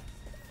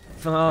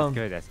 That's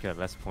good. That's good.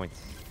 Less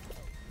points.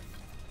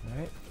 All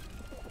right.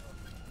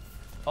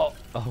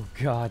 Oh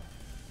God.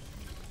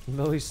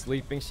 Lily's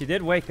sleeping. She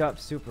did wake up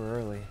super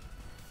early.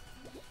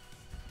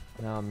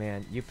 Oh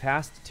man, you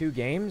passed 2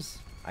 games?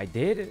 I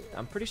did.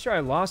 I'm pretty sure I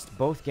lost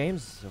both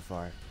games so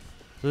far.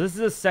 So this is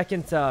the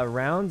second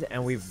round,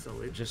 and we've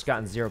just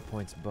gotten 0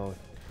 points both.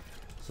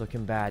 It's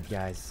looking bad,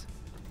 guys.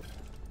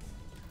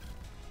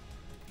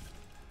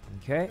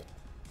 Okay.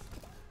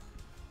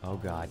 Oh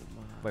God.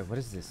 Wait, what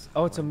is this?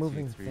 Oh, it's a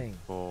moving thing.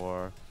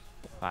 4,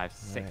 5,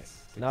 6.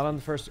 Right. Not on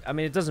the first. I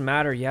mean, it doesn't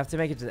matter. You have to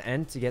make it to the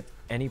end to get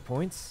any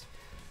points.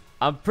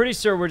 I'm pretty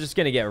sure we're just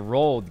gonna get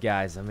rolled,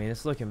 guys. I mean,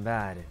 it's looking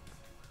bad.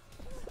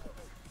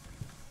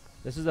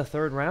 This is the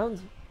 3rd round.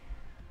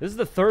 This is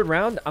the 3rd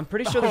round. I'm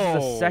pretty sure this is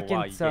the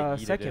second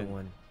second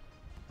one.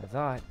 I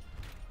thought.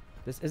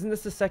 Isn't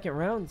this the 2nd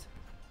round?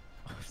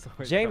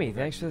 Jamie,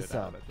 thanks for the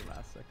sub.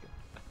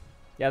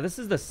 Yeah, this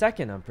is the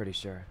 2nd. I'm pretty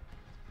sure.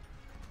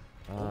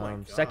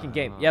 Second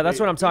game. Yeah, that's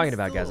what I'm talking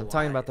about, guys. I'm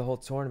talking about the whole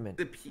tournament.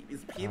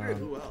 Is Peter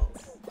who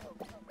else?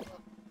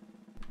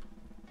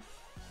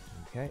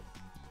 Okay.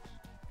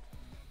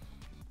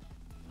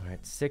 All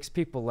right, 6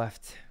 people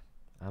left.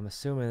 I'm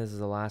assuming this is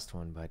the last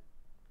one, but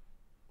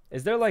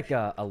is there like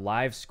a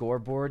live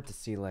scoreboard to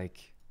see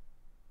like,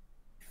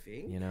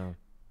 you know,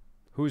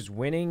 who's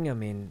winning? I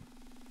mean,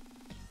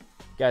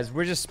 guys,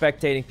 we're just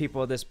spectating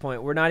people at this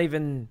point. We're not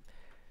even.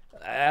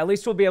 At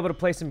least we'll be able to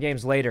play some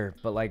games later,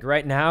 but like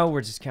right now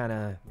we're just kind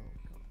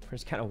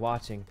of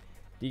watching.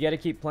 Do you get to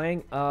keep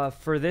playing?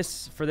 For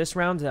this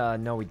round,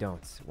 no, we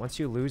don't. Once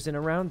you lose in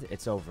a round,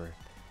 it's over.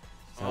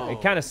 So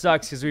it kind of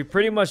sucks because we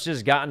pretty much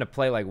just gotten to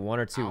play like 1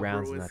 or 2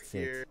 rounds and that's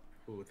it.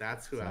 Ooh,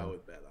 that's who I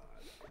would bet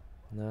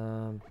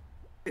on.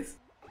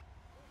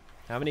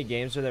 How many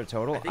games are there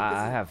total?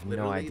 I have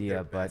no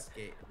idea, but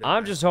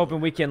I'm just hoping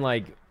we can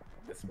like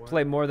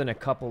play more than a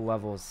couple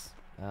levels.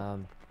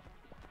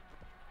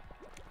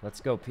 Let's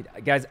go, Pete.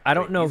 Guys, I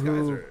don't know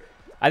who.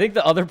 I think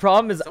the other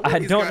problem is I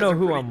don't know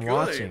who I'm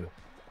watching.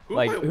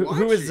 Like,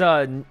 who is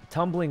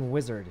Tumbling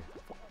Wizard?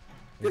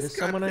 Is this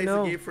someone I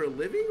know? This guy plays a game for a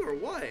living or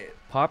what?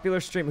 Popular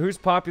stream. Who's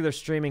popular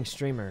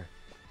streamer?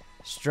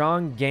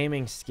 Strong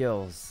gaming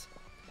skills.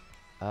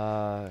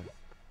 I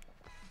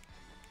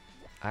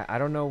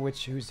don't know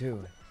who's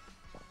who.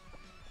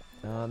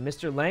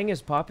 Mr. Lang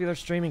is popular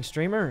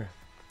streamer.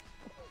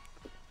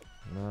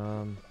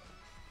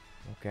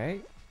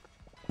 Okay.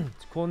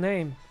 It's a cool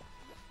name.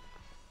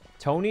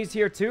 Tony's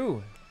here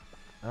too.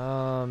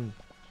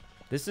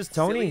 This is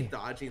Tony. Silly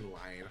dodging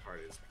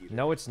Lionheart is Peter.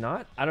 No, it's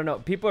not. I don't know.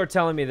 People are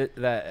telling me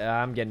that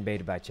I'm getting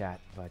baited by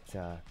chat, but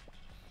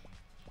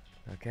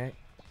okay.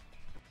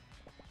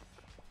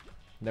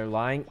 They're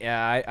lying.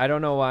 Yeah, I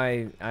don't know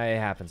why it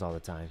happens all the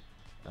time.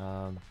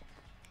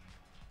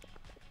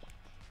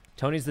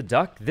 Tony's the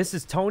duck. This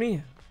is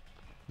Tony.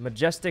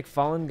 Majestic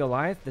Fallen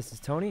Goliath. This is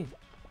Tony.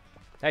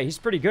 Hey, he's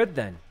pretty good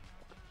then.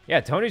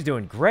 Yeah, Tony's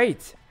doing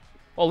great.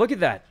 Oh, look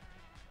at that.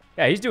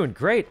 Yeah, he's doing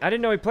great. I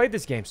didn't know he played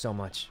this game so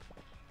much.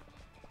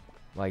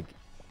 Like,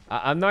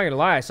 I'm not gonna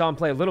lie. I saw him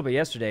play a little bit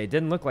yesterday. It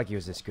didn't look like he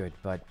was this good,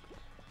 but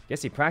I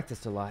guess he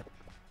practiced a lot.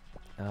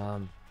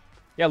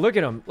 Yeah, look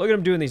at him. Look at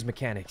him doing these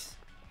mechanics.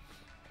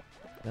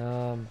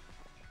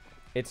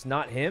 It's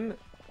not him,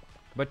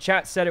 but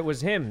chat said it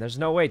was him. There's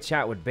no way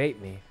chat would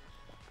bait me.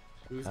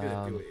 Who's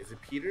gonna do it? Is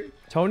it Peter?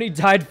 Tony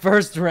died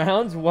first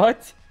round?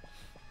 What?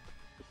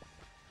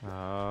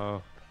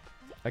 Oh.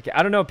 Okay,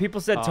 I don't know.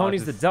 People said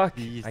Tony's the duck.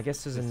 I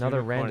guess there's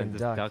another random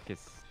duck.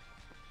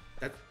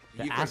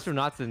 The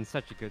astronaut's in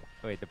such a good...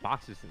 Wait, the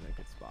boxer's in a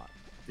good spot.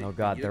 Oh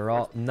god, they're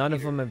all... None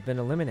of them have been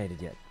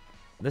eliminated yet.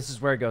 This is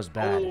where it goes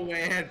bad. Oh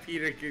man,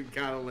 Peter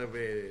got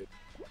eliminated.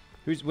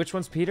 Which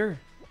one's Peter?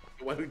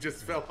 The one who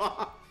just fell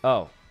off.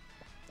 Oh.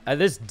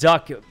 This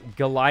duck,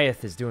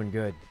 Goliath, is doing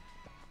good.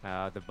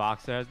 The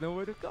boxer has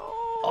nowhere to go.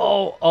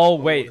 Oh,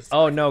 wait.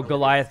 Oh no,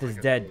 Goliath is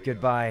dead.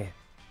 Goodbye.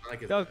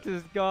 Duck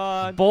is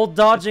gone. Bull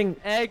dodging.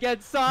 Egg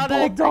and Sonic.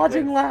 Bull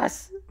dodging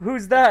last.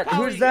 Who's that?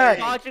 Who's that?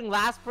 Dodging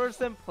last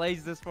person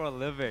plays this for a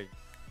living.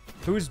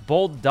 Who's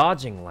bull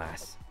dodging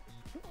last?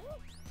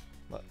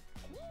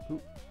 Who?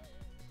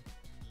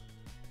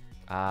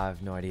 I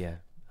have no idea.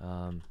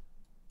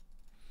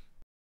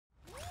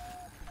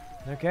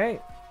 Okay.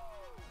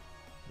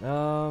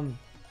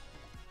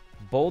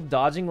 Bold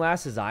dodging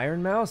last is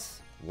Iron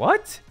Mouse?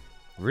 What?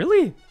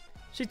 Really?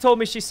 She told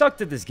me she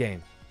sucked at this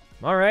game.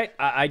 Alright,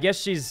 I guess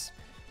she's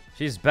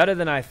better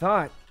than I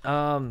thought.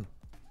 I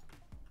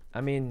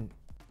mean,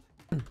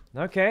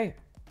 okay.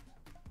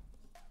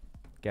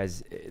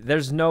 Guys,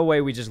 there's no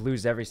way we just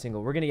lose every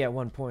single... We're gonna get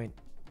 1 point.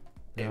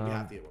 Yeah, we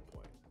have to get 1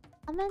 point.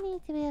 How many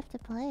do we have to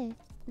play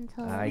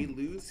until... we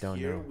lose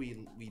here, we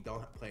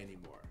don't play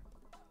anymore.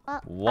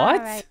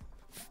 What? Right.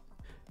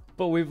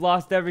 But we've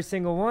lost every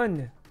single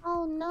one.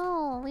 Oh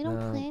no, we don't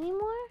play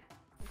anymore?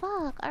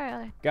 Fuck,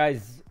 alright.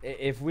 Guys,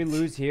 if we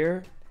lose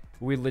here,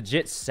 we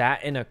legit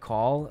sat in a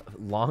call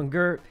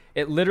longer.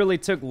 It literally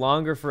took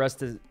longer for us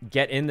to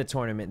get in the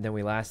tournament than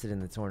we lasted in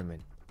the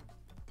tournament.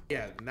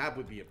 Yeah, that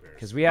would be embarrassing.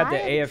 Because we had the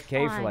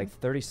AFK for like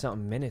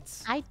 30-something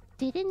minutes. I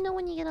didn't know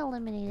when you get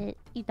eliminated,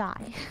 you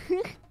die.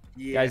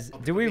 Yeah, guys,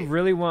 do we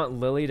really want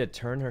Lily to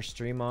turn her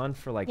stream on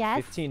for like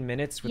 15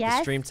 minutes with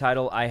the stream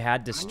title, I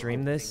had to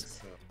stream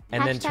this,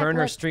 and then turn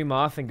her stream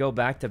off and go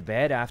back to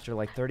bed after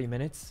like 30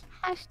 minutes?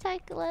 Hashtag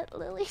let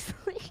Lily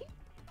sleep.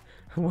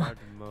 What?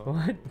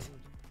 What?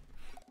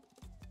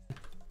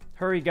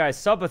 Hurry, guys.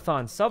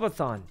 Subathon.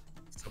 Subathon.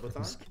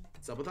 Subathon?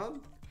 Subathon?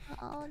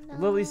 Oh, no.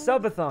 Lily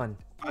Subathon.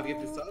 I'll get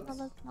the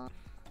subs.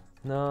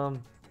 No.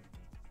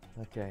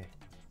 Okay.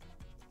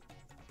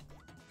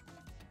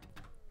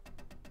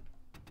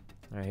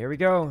 Alright, here we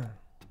go.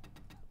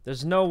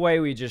 There's no way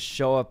we just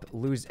show up,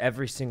 lose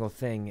every single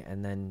thing,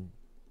 and then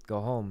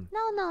go home. No.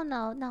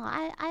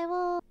 I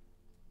will...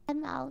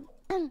 I'm out.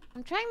 I'm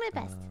trying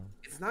my best.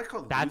 It's not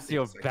called That's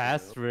your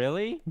best,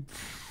 really?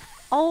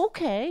 Oh,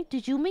 okay.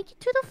 Did you make it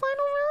to the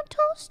final round,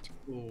 Toast?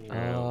 We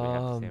have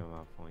the same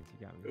amount of points.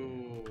 You got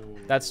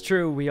me. That's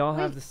true. We all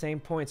have the same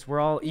points. We're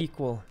all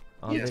equal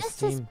on this just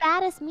team. as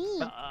bad as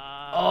me.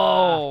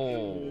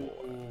 Oh.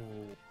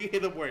 You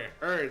hit them where it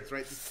hurts,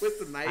 right? Just twist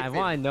the knife. I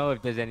want to know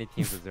if there's any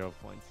teams with 0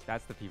 points.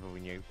 That's the people we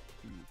need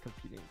to be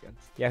competing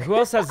against. Yeah, who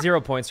else has 0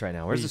 points right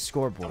now? Where's the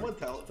scoreboard?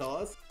 Someone tell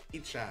us.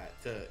 Each chat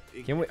to.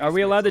 Are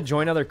we allowed to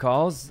join other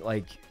calls?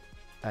 Like,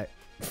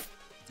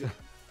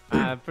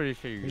 I'm pretty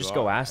sure you just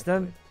go ask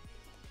them.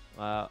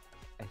 I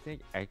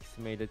think X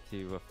made it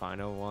to a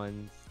final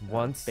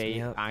once.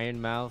 Yeah. Iron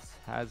Mouse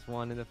has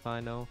one in the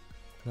final.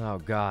 Oh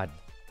God.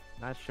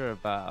 Not sure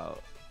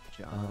about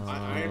John.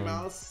 Iron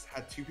Mouse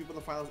had 2 people in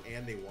the finals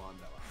and they won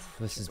that last.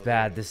 This is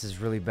bad. This is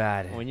really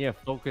bad. When you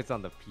focus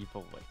on the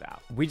people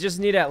without. We just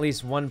need at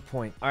least 1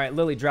 point. All right,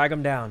 Lily, drag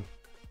them down.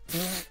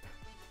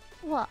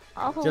 What?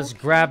 Oh, just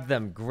grab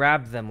them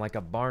like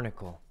a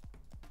barnacle.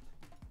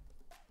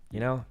 You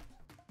know,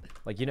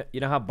 like you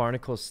know how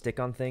barnacles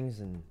stick on things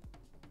and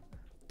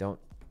don't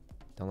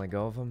let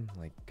go of them,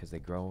 like because they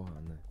grow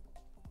on the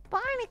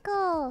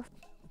barnacles.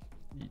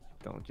 You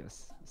don't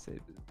just say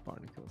the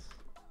barnacles.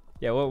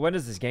 Yeah. Well, when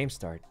does this game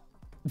start?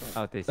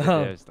 Oh, they said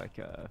there's like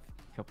a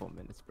couple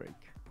minutes break.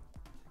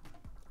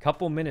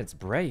 Couple minutes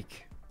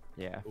break.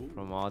 Yeah,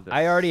 from all the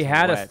I already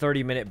had a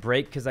 30-minute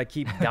break because I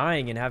keep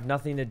dying and have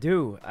nothing to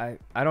do. I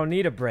don't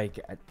need a break.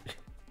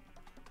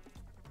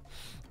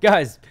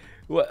 Guys,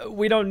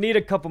 we don't need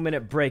a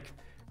couple-minute break.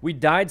 We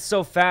died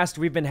so fast,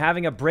 we've been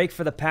having a break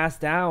for the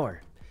past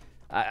hour.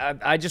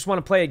 I just want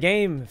to play a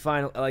game.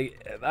 Finally,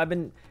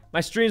 like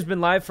my stream's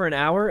been live for an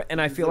hour, and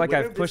I feel like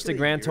I've pushed a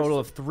grand total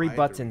of 3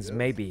 buttons,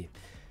 maybe.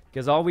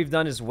 Because all we've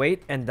done is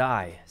wait and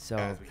die. So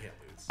Guys, we can't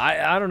lose.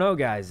 I don't know,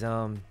 guys.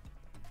 Guys,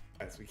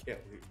 we can't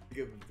lose.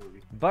 Give them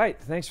 3.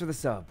 Bite, thanks for the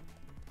sub.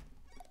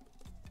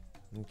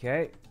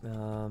 Okay.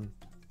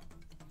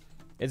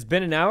 It's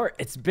been an hour.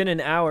 It's been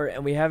an hour,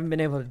 and we haven't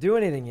been able to do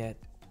anything yet.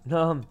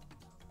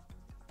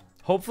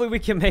 Hopefully we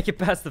can make it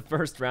past the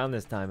first round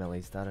this time, at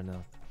least. I don't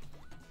know.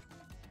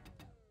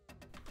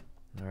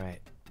 All right.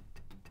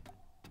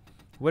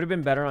 Would have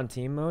been better on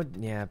team mode?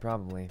 Yeah,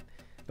 probably.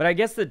 But I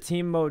guess the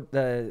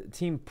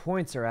team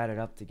points are added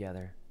up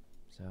together.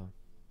 So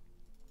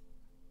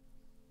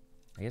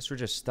I guess we're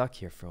just stuck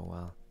here for a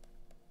while.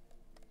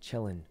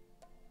 Chilling.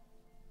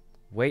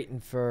 Waiting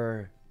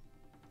for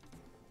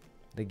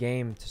the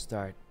game to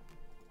start.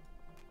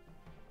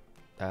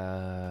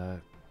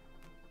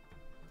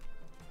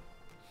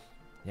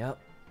 Yep.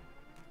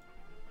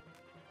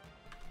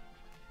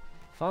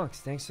 Fox,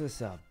 thanks for the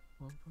sub.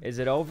 Is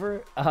it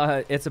over?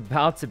 It's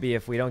about to be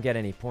if we don't get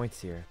any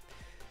points here.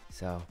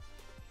 So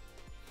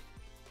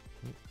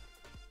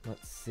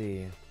let's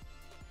see.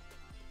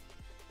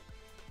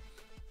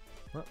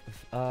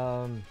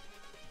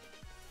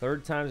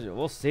 Third time's,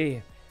 we'll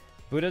see.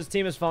 Buddha's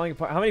team is falling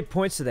apart. How many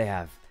points do they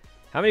have?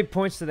 How many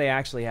points do they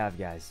actually have,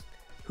 guys?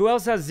 Who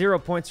else has 0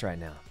 points right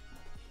now?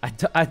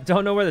 I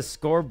don't know where the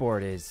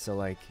scoreboard is, so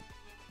like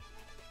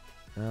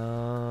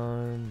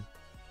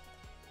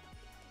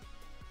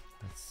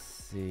let's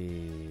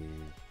see.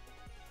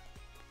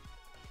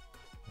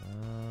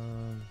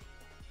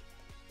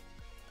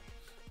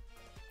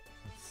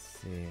 Let's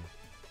see.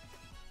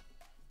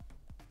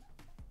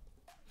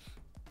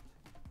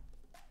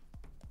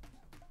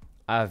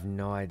 I have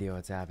no idea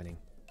what's happening.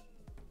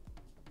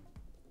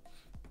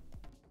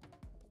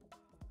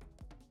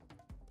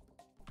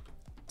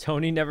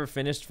 Tony never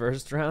finished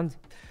first round.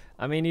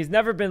 I mean, he's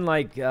never been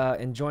like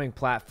enjoying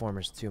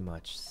platformers too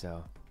much,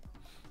 so.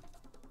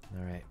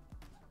 All right.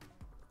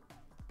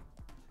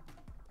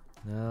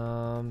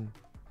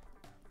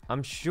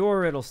 I'm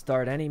sure it'll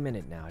start any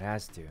minute now. It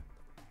has to.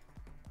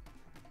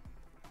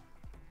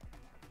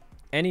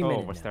 Any minute.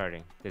 Oh, we're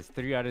starting. There's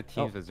 3 other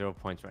teams with 0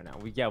 points right now.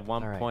 We get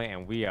 1 point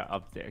and we are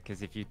up there.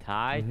 Because if you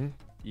tie,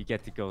 you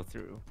get to go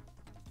through.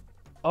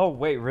 Oh,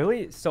 wait,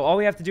 really? So all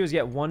we have to do is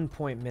get 1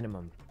 point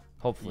minimum.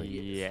 Hopefully.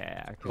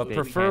 Yeah. But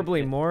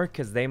preferably more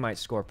because they might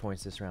score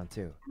points this round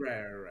too.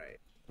 Right.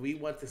 We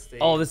want to stay.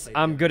 Oh,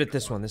 I'm good at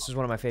this one. This is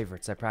one of my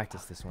favorites. I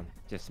practice this one.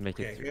 Just make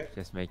it through.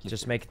 Just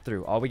make it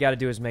through. All we got to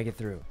do is make it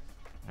through.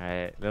 All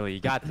right, Lily,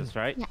 you got this,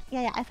 right?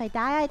 Yeah. If I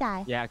die, I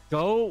die. Yeah,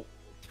 go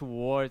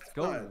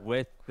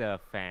with the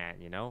fan,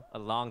 you know?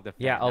 Along the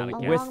fan. Yeah,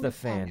 with the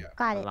fan. Yeah.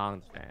 Got it.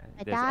 Along the fan.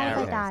 I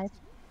die.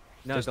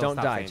 No, just don't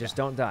die. Just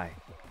don't die.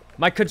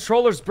 My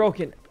controller's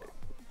broken.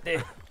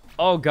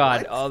 Oh,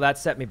 God. What? Oh, that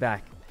set me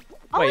back.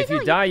 Wait, if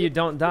you die, you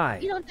don't die.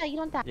 You don't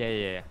die.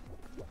 Yeah.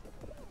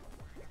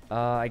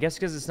 I guess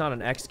because it's not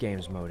an X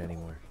Games mode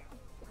anymore.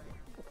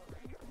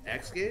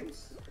 X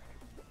Games?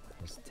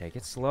 Just take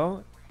it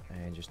slow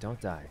and just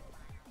don't die.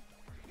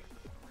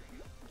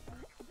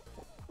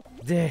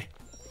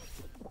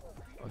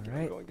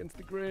 Alright. Go against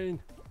the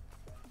grain.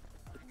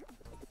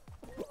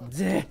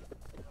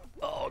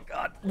 Oh,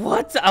 God.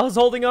 What? I was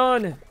holding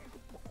on.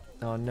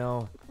 Oh,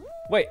 no.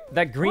 Wait,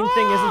 that green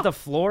thing isn't the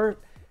floor?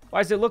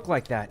 Why does it look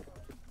like that?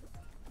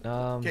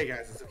 Okay,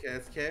 guys, it's okay.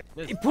 It's okay.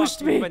 He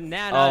pushed me.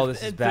 Oh,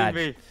 this is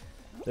bad.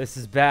 This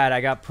is bad.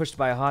 I got pushed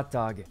by a hot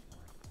dog.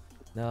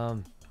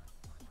 No,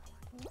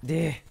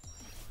 this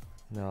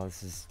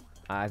is.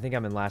 I think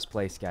I'm in last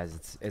place,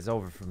 guys. It's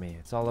over for me.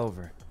 It's all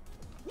over.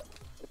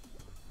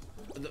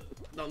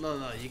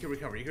 No. You can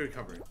recover. You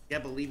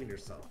gotta believe in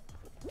yourself.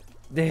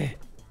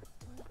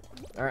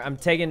 All right, I'm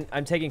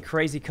taking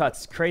crazy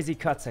cuts. Crazy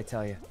cuts, I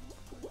tell you.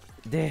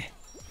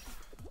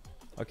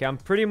 Okay, I'm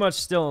pretty much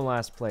still in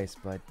last place,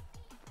 but.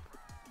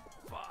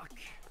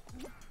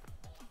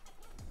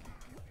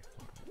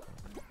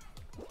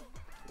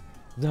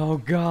 No,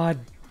 God.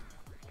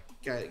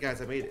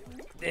 Guys, I made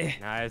it.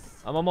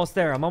 Nice. I'm almost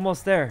there. I'm gonna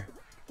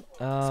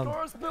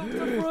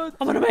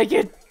make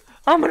it.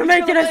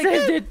 I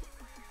saved it.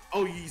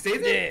 Oh, you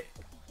saved it?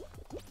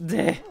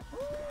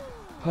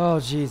 Oh,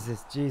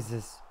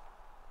 Jesus.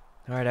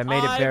 All right, I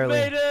made it barely.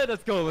 I made it.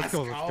 Let's go.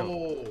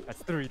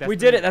 That's 3. We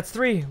did it. That's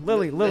 3.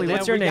 Lily,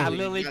 what's your name?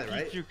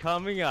 Lilypichu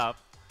coming up.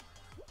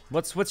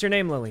 What's your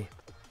name, Lily?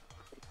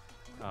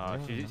 Oh,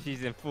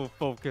 she's in full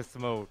focus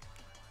mode.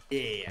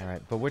 Yeah. All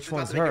right, but which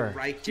one's her?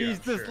 She's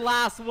this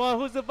last one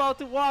who's about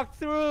to walk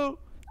through.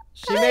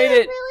 She made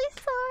it. I'm really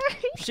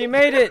sorry. She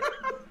made it.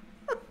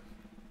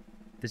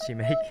 Did she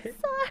make it?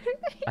 Sorry.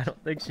 I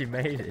don't think she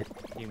made it.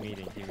 Team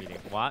meeting.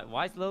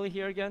 Why is Lily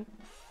here again?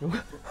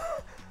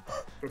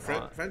 For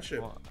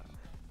friendship.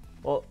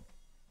 Well,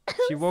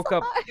 she woke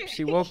up.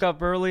 She woke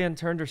up early and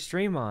turned her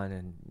stream on,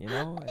 and you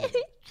know.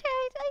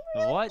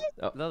 What?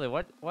 Lily,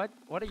 what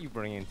are you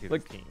bringing to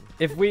this team?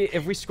 If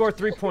we score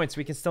 3 points,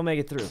 we can still make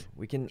it through.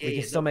 We can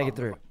still make it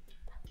through.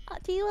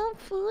 Do you want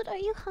food? Are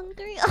you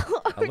hungry?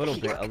 A little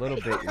bit.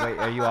 Wait,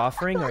 are you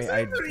offering?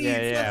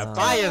 Yeah.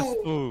 Buy us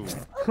food.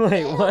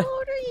 Wait, what? I'll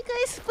order you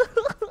guys food.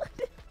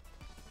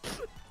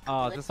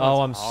 Oh, this Oh,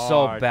 one's I'm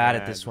so hard, bad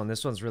man. at this one.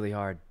 This one's really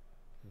hard.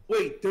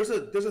 Wait, there's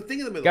a thing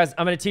in the middle. Guys,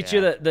 I'm gonna teach you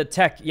the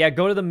tech. Yeah,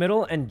 go to the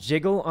middle and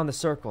jiggle on the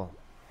circle.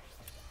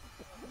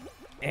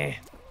 Eh.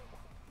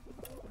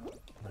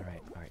 All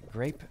right.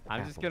 Grape. I'm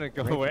apple. just gonna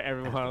go Grape, where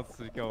everyone apple. else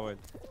is going.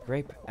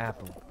 Grape,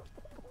 apple.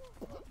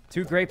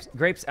 2 grapes.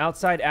 Grapes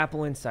outside,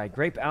 apple inside.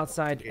 Grape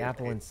outside,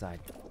 apple inside.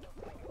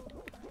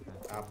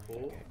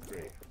 Apple,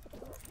 grape.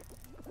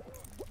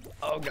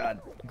 Oh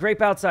god.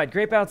 Grape outside.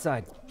 Grape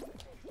outside.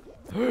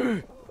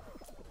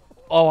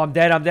 Oh, I'm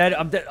dead.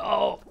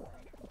 Oh.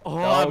 Oh, Oh,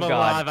 I'm God.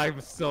 alive.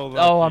 I'm so lucky.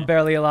 Oh, I'm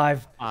barely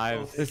alive.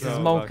 This is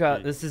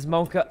Monka. This is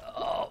Monka.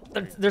 Oh,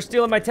 they're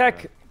stealing my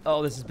tech.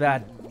 Oh, this is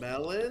bad.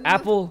 Melon.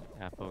 Apple,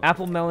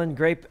 melon,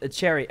 grape,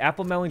 cherry.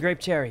 Apple, melon, grape,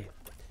 cherry.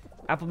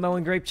 Apple,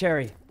 melon, grape,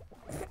 cherry.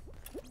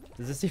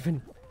 Does this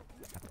even?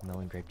 Apple,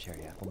 melon, grape,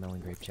 cherry. Apple, melon,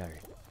 grape, cherry.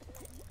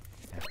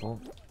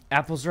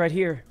 Apple's right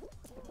here,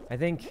 I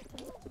think.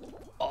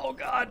 Oh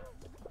God.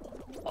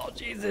 Oh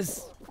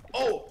Jesus.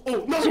 Oh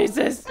no.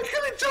 Jesus. I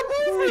couldn't jump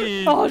over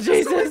it. Oh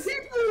There's so many Jesus.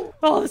 people.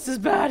 Oh, this is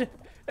bad.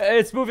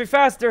 It's moving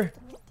faster.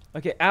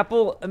 Okay,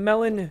 apple,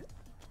 melon,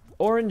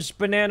 orange,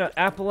 banana.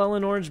 Apple,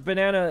 melon, orange,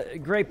 banana,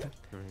 grape.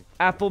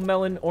 Apple,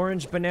 melon,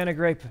 orange, banana,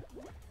 grape.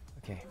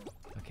 Okay,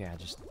 I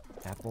just...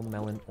 Apple,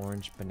 melon,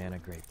 orange, banana,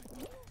 grape.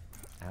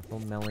 Apple,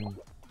 melon,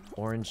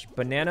 orange,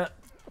 banana.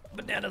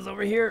 Banana's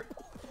over here.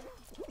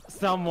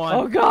 Someone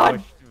Oh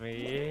God. pushed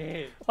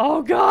me.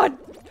 Oh God.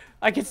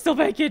 I can still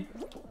make it.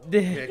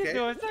 Okay.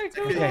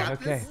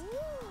 Okay.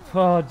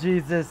 Oh,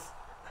 Jesus.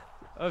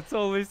 I'm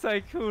totally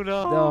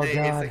Sykkuno. Oh, Hey,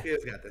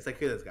 God.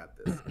 Sykkuno's got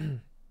this.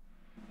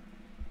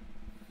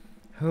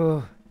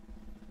 Oh.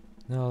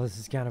 No, this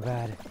is kind of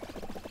bad.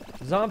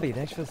 Zombie,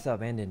 thanks for the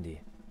sub, and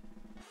Indy.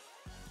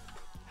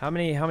 How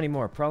many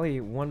more? Probably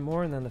one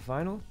more and then the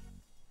final?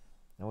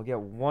 And we'll get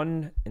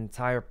 1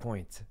 entire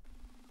point.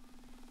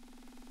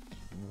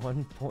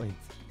 1 point.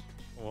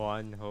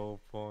 1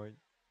 whole point.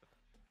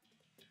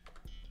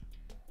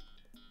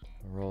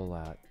 Roll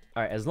out.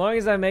 Alright, as long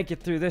as I make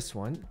it through this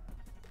one,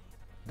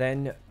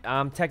 then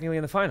I'm technically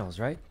in the finals,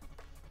 right?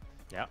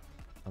 Yep.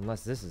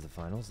 Unless this is the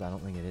finals. I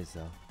don't think it is,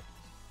 though.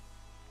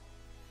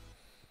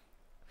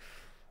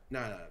 No,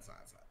 it's not.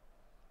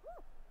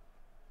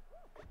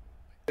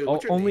 Dude, Oh,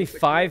 what's your only name?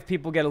 5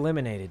 people get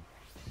eliminated.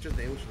 What's your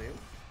name?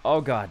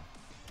 Oh, God.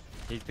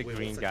 He's the Wait,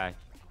 green what's guy.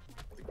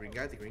 The green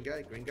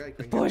guy.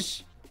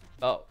 Push.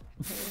 Oh.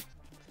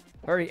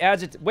 Hurry,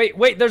 agitate.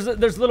 Wait,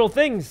 there's little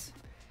things.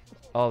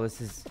 Oh, this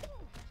is...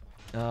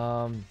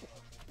 Oh,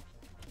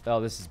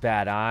 this is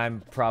bad.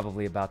 I'm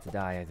probably about to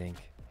die, I think.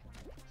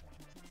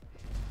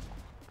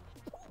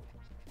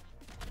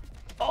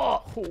 Oh,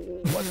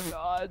 what a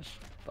dodge.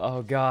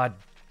 Oh, God.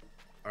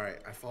 Alright,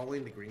 I'm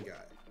following the green guy.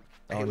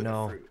 I Oh, hit with the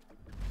no. fruit.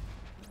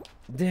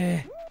 Duh.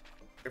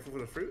 Careful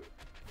with the fruit.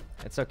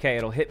 It's okay.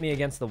 It'll hit me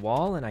against the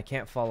wall, and I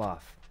can't fall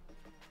off.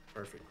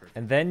 Perfect.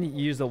 And then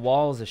use the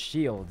wall as a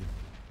shield.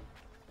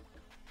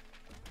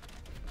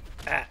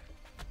 Ah.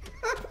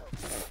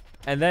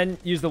 And then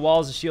use the wall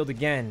as a shield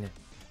again.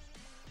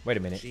 Wait a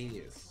minute.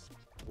 Genius.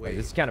 Wait,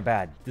 this is kind of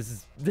bad. This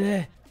is...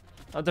 Bleh.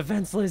 I'm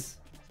defenseless.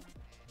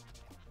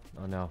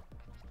 Oh, no.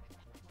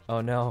 Oh,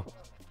 no.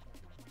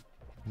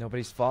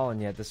 Nobody's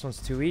fallen yet. This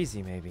one's too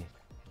easy, maybe.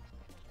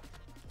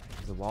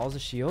 Use the wall as a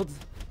shield.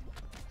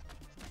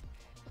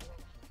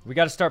 We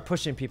got to start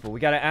pushing people. We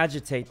got to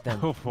agitate them.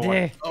 Oh,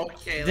 boy.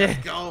 Okay,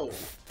 let's go.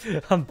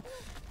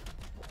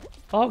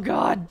 Oh,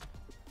 God.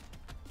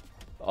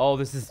 Oh,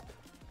 this is...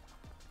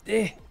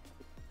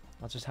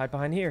 I'll just hide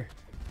behind here.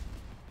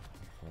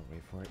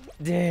 Wait for it.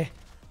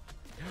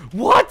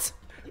 What?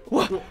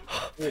 What?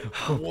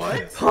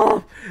 What?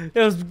 Oh, it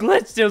was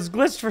glitched. It was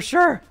glitched for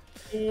sure.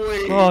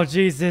 Wait. Oh,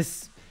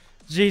 Jesus.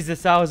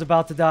 Jesus, I was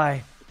about to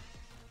die.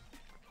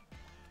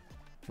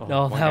 Oh,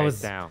 No, one that guy's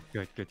was... down.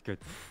 Good.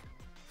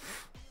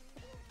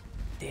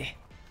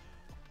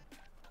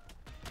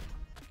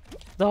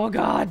 Oh,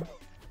 God.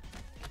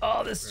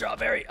 Oh, this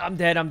strawberry. I'm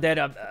dead.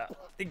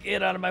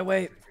 Get out of my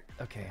way.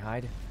 Okay,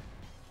 hide.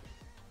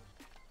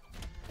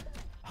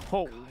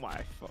 Oh my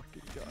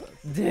fucking god.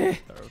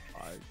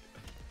 Terrifying.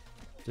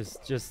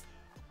 Just.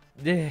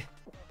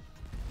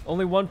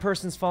 Only one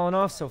person's fallen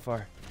off so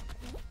far.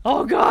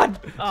 Oh, God.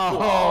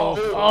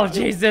 Oh,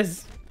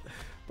 Jesus.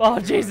 Oh,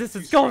 Jesus.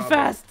 It's going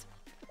fast.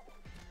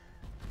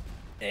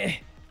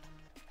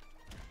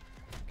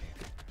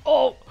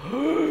 Oh.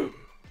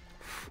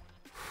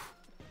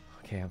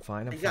 Okay, I'm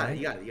fine. I'm fine.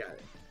 You got it.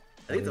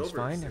 Everything's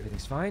fine.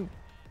 Everything's fine.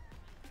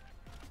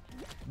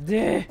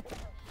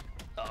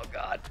 Oh,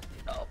 God.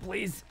 Oh,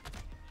 please.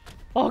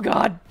 Oh,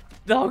 God.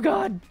 Oh,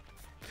 God.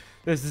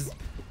 This is...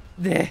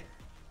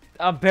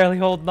 I'm barely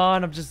holding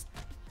on. I'm just...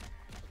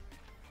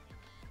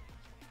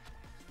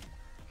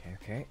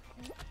 Okay.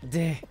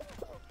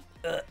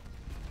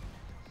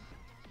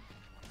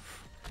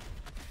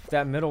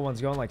 That middle one's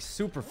going like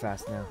super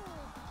fast now.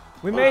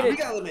 We made it. We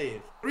got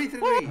eliminated.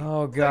 3-3.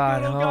 Oh,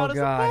 God. Oh,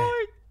 God.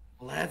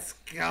 Let's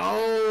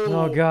go.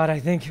 Oh, God. I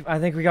think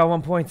we got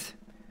 1 point.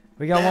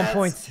 We got 1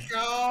 point. Let's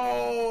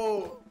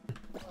go.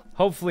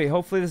 Hopefully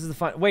this is the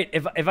final. Wait,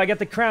 if I get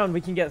the crown,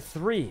 we can get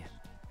 3.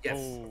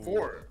 Yes,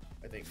 4.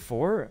 I think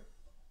 4.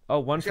 Oh,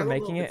 1 Actually, for I don't know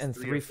making if it it's and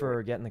 3 3 or 4.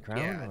 for getting the crown.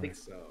 Yeah, I or- think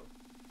so.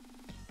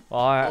 Well,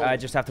 I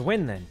just have to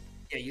win then.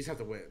 Yeah, you just have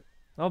to win.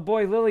 Oh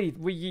boy, Lily,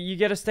 you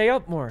get to stay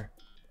up more.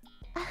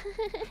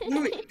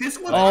 Wait, this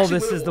one's Oh, actually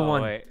this is the winnable.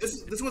 one. Wait.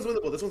 This one's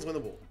winnable. This one's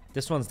winnable.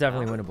 This one's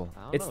definitely I winnable.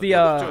 don't It's know. the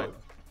Yeah,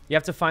 you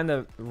have to find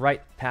the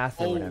right path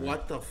or Oh, whatever.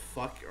 what the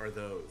fuck are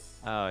those?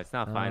 Oh, it's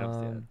not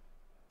finals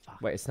yet.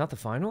 Wait, it's not the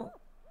final?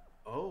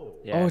 Oh.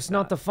 Yeah, Oh, it's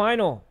not the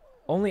final.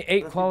 Only 8 Enough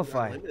people got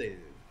qualify. eliminated.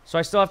 So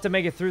I still have to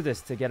make it through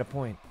this to get a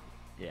point.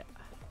 Yeah.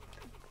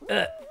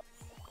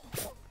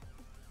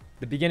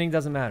 The beginning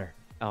doesn't matter.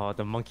 Oh,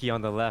 the monkey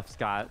on the left's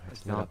got.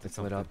 It's lit up. It's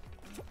lit up.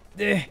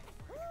 Eh.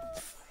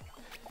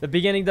 The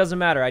beginning doesn't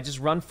matter. I just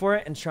run for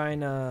it and try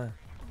and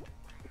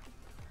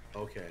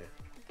Okay.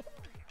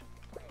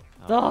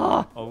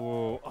 Ah!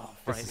 Oh,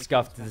 This is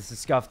scuffed. This is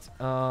scuffed.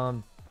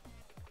 That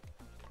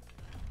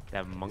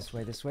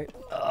monkey. This way.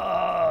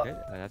 Okay,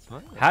 that's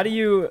fine. How do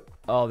you?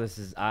 Oh, this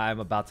is. I'm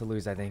about to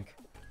lose. I think.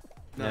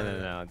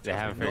 No. They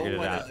haven't No figured it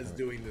one out. is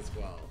doing this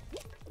well.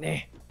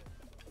 Eh.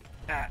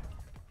 Ah.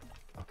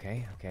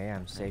 Okay.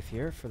 I'm safe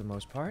here for the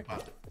most part. Wow.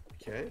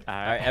 Okay. All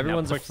right.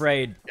 Everyone's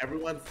afraid.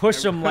 Everyone.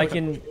 Push them like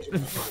in.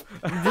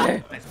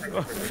 Nice.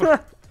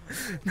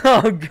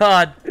 Oh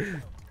God.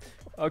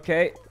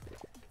 Okay.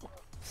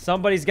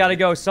 Somebody's got to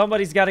go.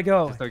 Somebody's got to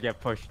go. Just don't get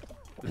pushed.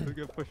 Just don't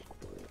get pushed.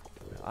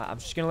 I'm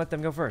just gonna let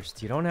them go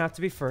first. You don't have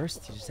to be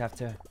first. You just have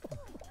to.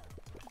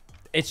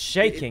 It's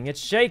shaking. It's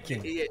shaking.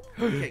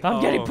 Okay.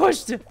 I'm getting Oh.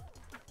 pushed.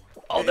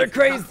 Oh, they're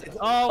crazy.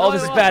 Oh,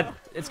 this is bad.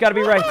 It's got to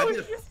be right.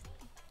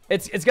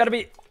 It's got to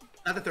be.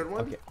 Not the third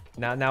one. Okay.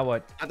 Now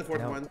what? Not the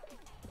fourth No. one.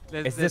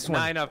 It's this one.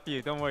 9 up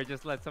you. Don't worry.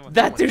 Just let someone.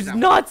 That dude's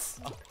nuts.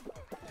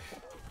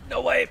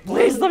 No way.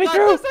 Please let me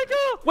through.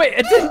 Wait,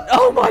 it didn't.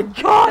 Oh my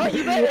God.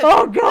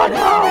 Oh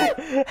God.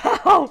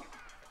 How?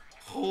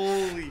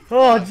 Holy.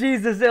 Oh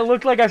Jesus! It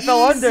looked like I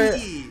fell under.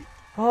 Easy.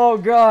 Oh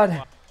God.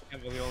 I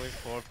can't believe only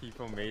 4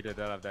 people made it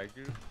out of that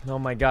group. Oh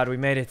my God, we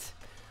made it.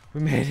 We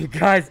made it,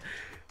 guys.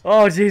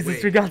 Oh Jesus,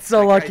 Wait, we got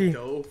so that guy lucky.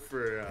 dove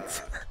for,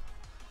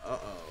 uh-oh.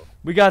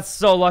 We got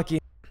so lucky.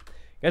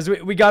 Guys,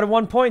 we got a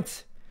 1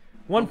 point.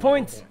 1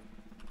 point.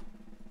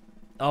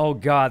 Oh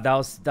God, that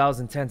was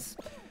intense.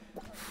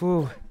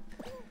 Whew.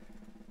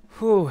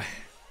 All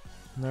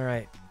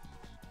right.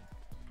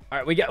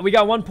 We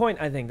got 1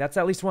 point, I think. That's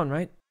at least one,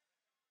 right?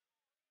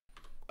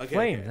 Okay,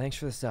 Flame, okay. thanks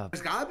for the sub.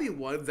 There's gotta be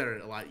ones that are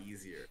a lot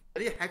easier. I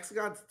think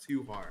Hexagon's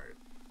too hard.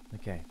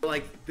 Okay.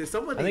 Like, there's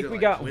someone. I think we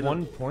like, got winnable, 1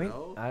 you point.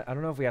 know? I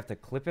don't know if we have to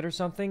clip it or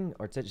something,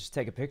 or to just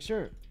take a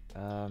picture.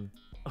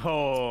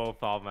 Oh,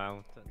 Fall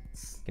Mountain.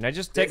 Can I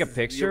just take a This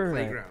is your picture?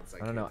 playground,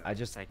 I don't know. Sykkuno. I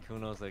just.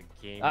 Sykkuno's a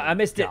game. I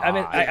missed it.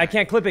 I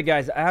can't clip it,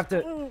 guys. I have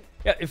to.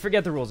 Yeah,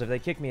 forget the rules. If they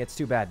kick me, it's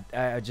too bad.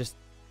 I just.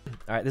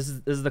 All right, this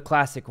is the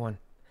classic one.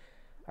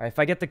 All right, if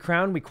I get the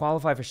crown, we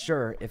qualify for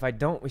sure. If I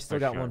don't, we still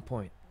got 1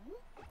 point.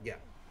 Yeah.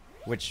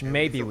 Which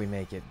maybe we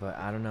make it, but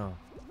I don't know.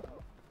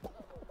 All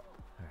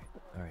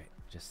right.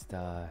 Just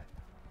they're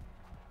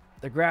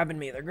grabbing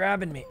me. They're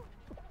grabbing me.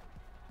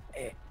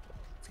 Hey.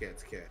 It's good.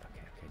 It's good.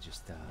 Okay.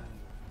 Just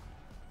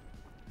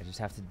I just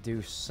have to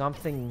do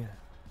something.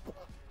 Jump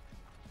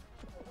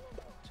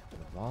to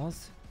the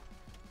balls.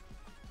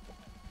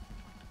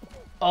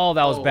 Oh,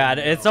 that was bad.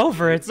 No. It's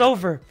over. It's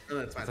over. No,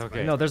 that's fine. It's It's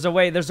okay. No, there's a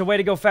way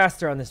to go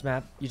faster on this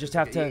map. You just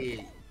have to.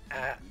 It's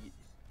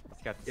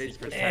got the Yeah,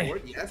 secret yeah,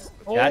 sword. yes.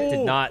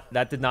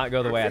 That did not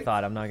go the way I Perfect.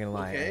 thought. I'm not gonna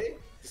lie. Okay.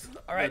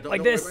 All right, No, like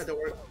don't worry this. about it, don't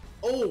worry.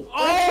 Oh.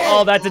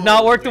 Oh, that did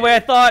not work the way I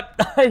thought.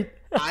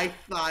 I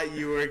thought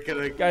you were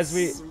gonna. Guys,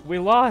 we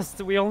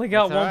lost. We only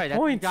got It's 1 alright, that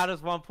point. got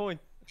us 1 point.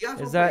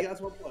 Is that-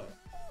 That's 1 point.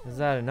 Is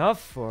that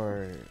enough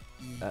or?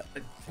 It's I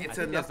think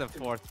enough. that's the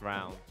 4th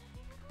round.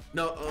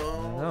 No.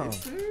 No.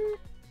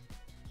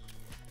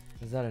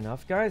 Is that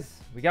enough, guys?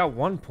 We got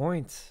 1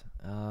 point.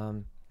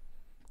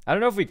 I don't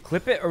know if we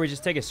clip it or we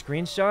just take a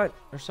screenshot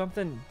or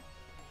something.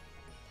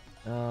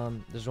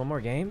 There's one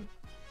more game.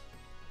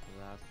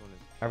 The last one is.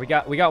 All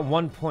right, we got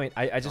 1 point.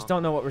 I just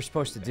don't know what we're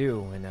supposed to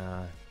do, and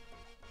I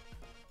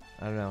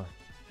don't know.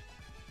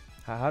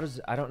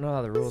 I don't know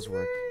how the rules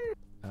work.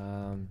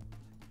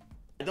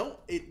 I don't.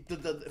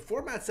 The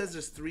format says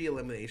there's 3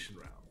 elimination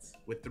rounds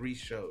with 3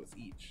 shows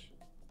each.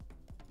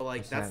 But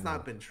like What's that's that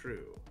not mean? been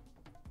true.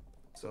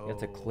 So You have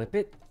to clip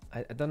it.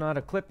 I don't know how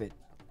to clip it.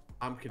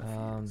 I'm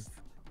confused.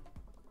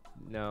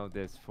 No,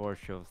 there's 4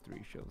 shows,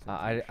 3 shows. and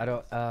I 3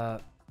 don't.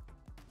 shows.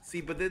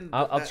 See, but then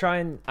I'll that- try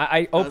and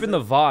I opened the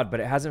doesn't- VOD, but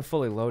it hasn't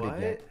fully loaded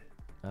What? yet.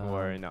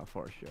 Or not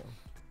 4 show.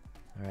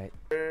 All right.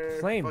 You're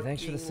Flame,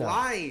 thanks for the fucking sub.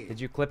 lying. Did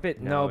you clip it?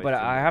 No, No, but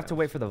it's in I the have to notes.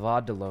 wait for the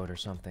VOD to load or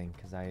something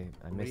because I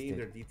missed Read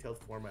their it. detailed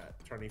format,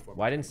 turning format.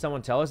 Why didn't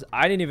someone tell us?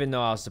 I didn't even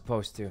know I was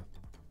supposed to.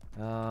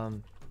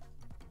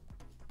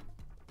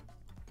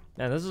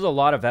 Man, this is a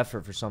lot of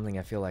effort for something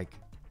I feel like.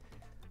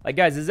 Like,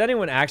 guys, is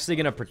anyone actually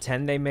gonna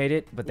pretend they made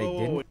it, but they Whoa, whoa,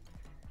 didn't? whoa.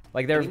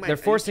 Like Any they're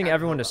forcing chat,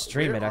 everyone to hold on.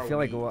 stream Where it. I are feel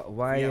like we?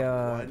 why We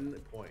have 1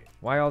 point.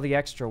 why all the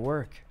extra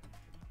work?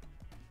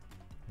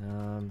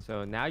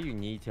 So now you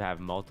need to have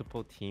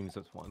multiple teams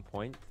with 1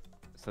 point,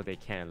 so they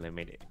can't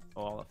eliminate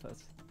all of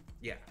us.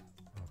 Yeah.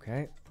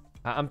 Okay.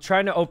 I'm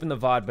trying to open the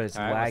VOD, but it's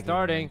All right, lagging. we're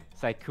starting.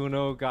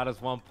 Sykkuno got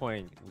us 1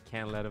 point. We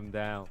can't let him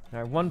down.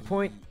 All right, 1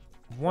 point.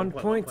 1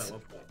 point. 1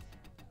 point.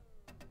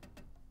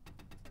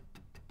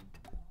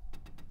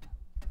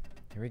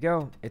 Here we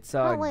go. It's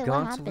wait,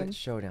 Gauntlet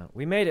Showdown.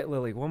 We made it,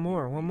 Lily. One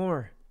more.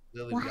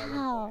 Lily got 1 point.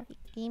 Wow,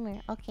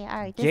 gamer. Okay, all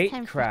right. This Gate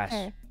time for crash.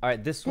 sure. All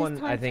right, this one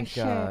time I for think.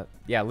 sure.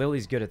 Yeah,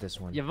 Lily's good at this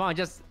one. Yvonne,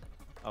 just...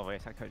 Oh,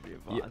 wait, I called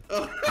you Yvonne.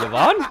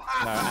 Yvonne? No,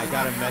 I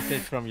got a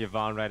message from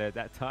Yvonne right at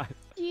that time.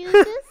 You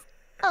just.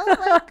 Oh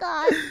my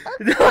god.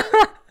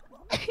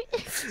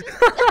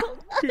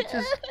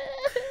 Okay.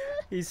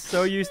 He's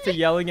so used to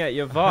yelling at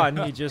Yvonne,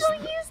 he just So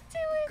used to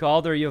it.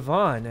 called her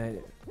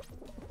Yvonne.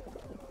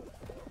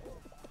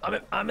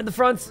 I'm in the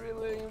front.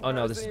 Oh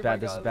no, this is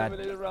bad. This is bad.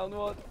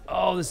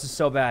 Oh, this is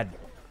so bad.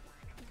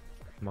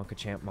 Monka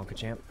champ.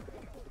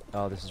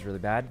 Oh, this is really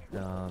bad.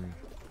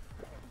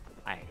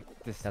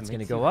 That's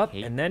gonna go up,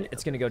 and then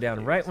it's gonna go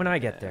down right when I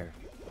get there.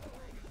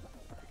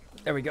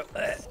 There we go.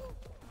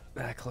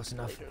 Close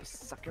enough.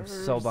 I'm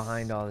so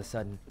behind all of a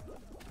sudden.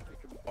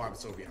 Oh, I'm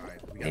so behind.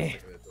 We gotta look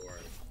at the door.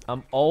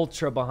 I'm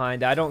ultra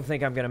behind. I don't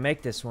think I'm gonna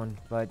make this one,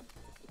 but.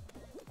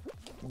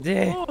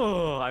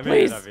 Oh, I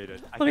made Please, it. I made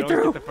it. let me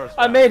through.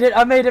 I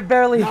made it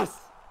barely. Yes.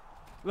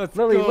 Let's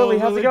Lily,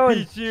 how's it going?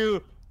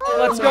 Lilypichu.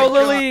 Let's go,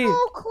 Lily.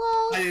 So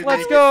close.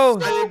 Let's go.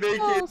 I didn't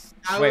make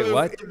it. Wait,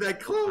 what?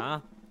 Huh?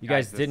 You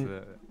guys this didn't.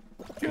 is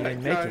You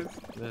didn't make it.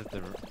 This is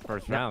the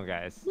first round,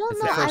 guys. No,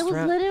 It's no, the I first was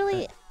round.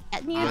 literally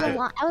near the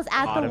line. I was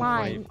at the Bottom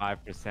line.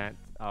 25%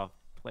 of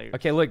players.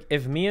 Okay, look,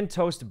 if me and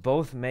Toast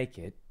both make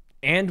it,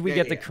 and we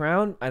get the yeah.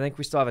 crown, I think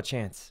we still have a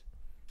chance.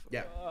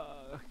 Yeah.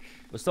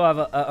 We still have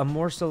a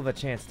morsel of a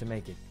chance to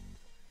make it.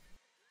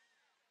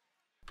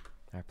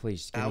 All right,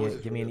 please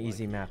just give me an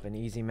easy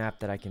map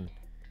that I can.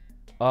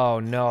 Oh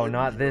no,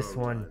 not this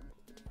one.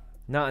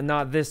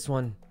 Not this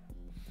one.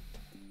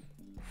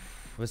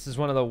 This is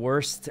one of the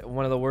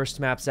worst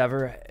maps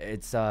ever.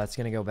 It's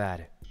gonna go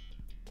bad.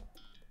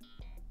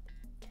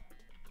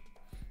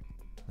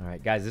 All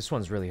right, guys, this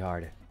one's really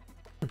hard.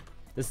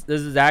 This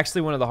is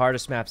actually one of the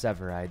hardest maps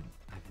ever. I've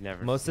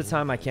never. Most of the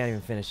time I can't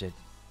even finish it.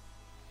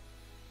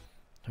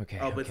 Okay.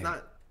 Oh, but it's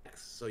not.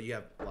 So you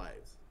have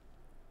lives.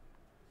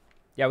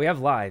 Yeah, we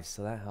have lives,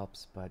 so that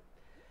helps. But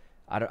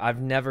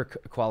I've never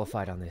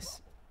qualified on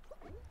this.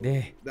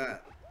 Today's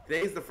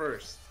the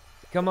first.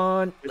 Come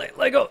on,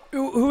 let go.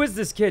 Who is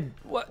this kid?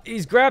 What?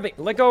 He's grabbing.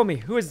 Let go of me.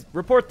 Who is?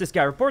 Report this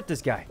guy. Report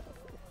this guy.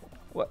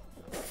 What?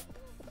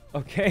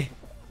 Okay.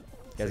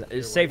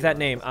 Guys, save that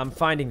name. I'm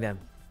finding them.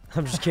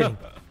 I'm just kidding.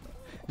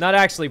 Not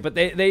actually, but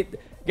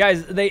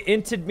guys, they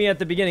inted me at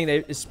the beginning.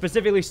 They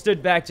specifically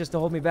stood back just to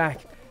hold me back.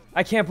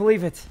 I can't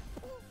believe it.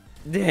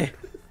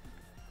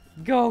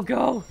 Go.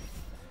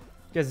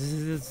 Guys, this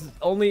is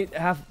only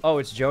half. Oh,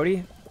 it's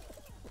Jody?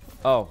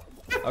 Oh,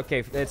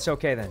 okay. It's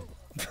okay then.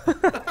 I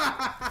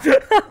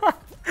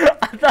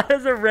thought it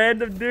was a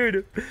random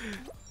dude.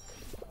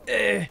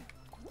 Yeah,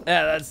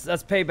 that's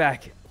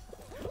payback.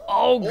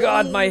 Oh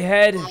God, my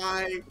head.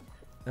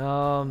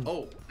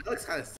 Oh, that looks kind of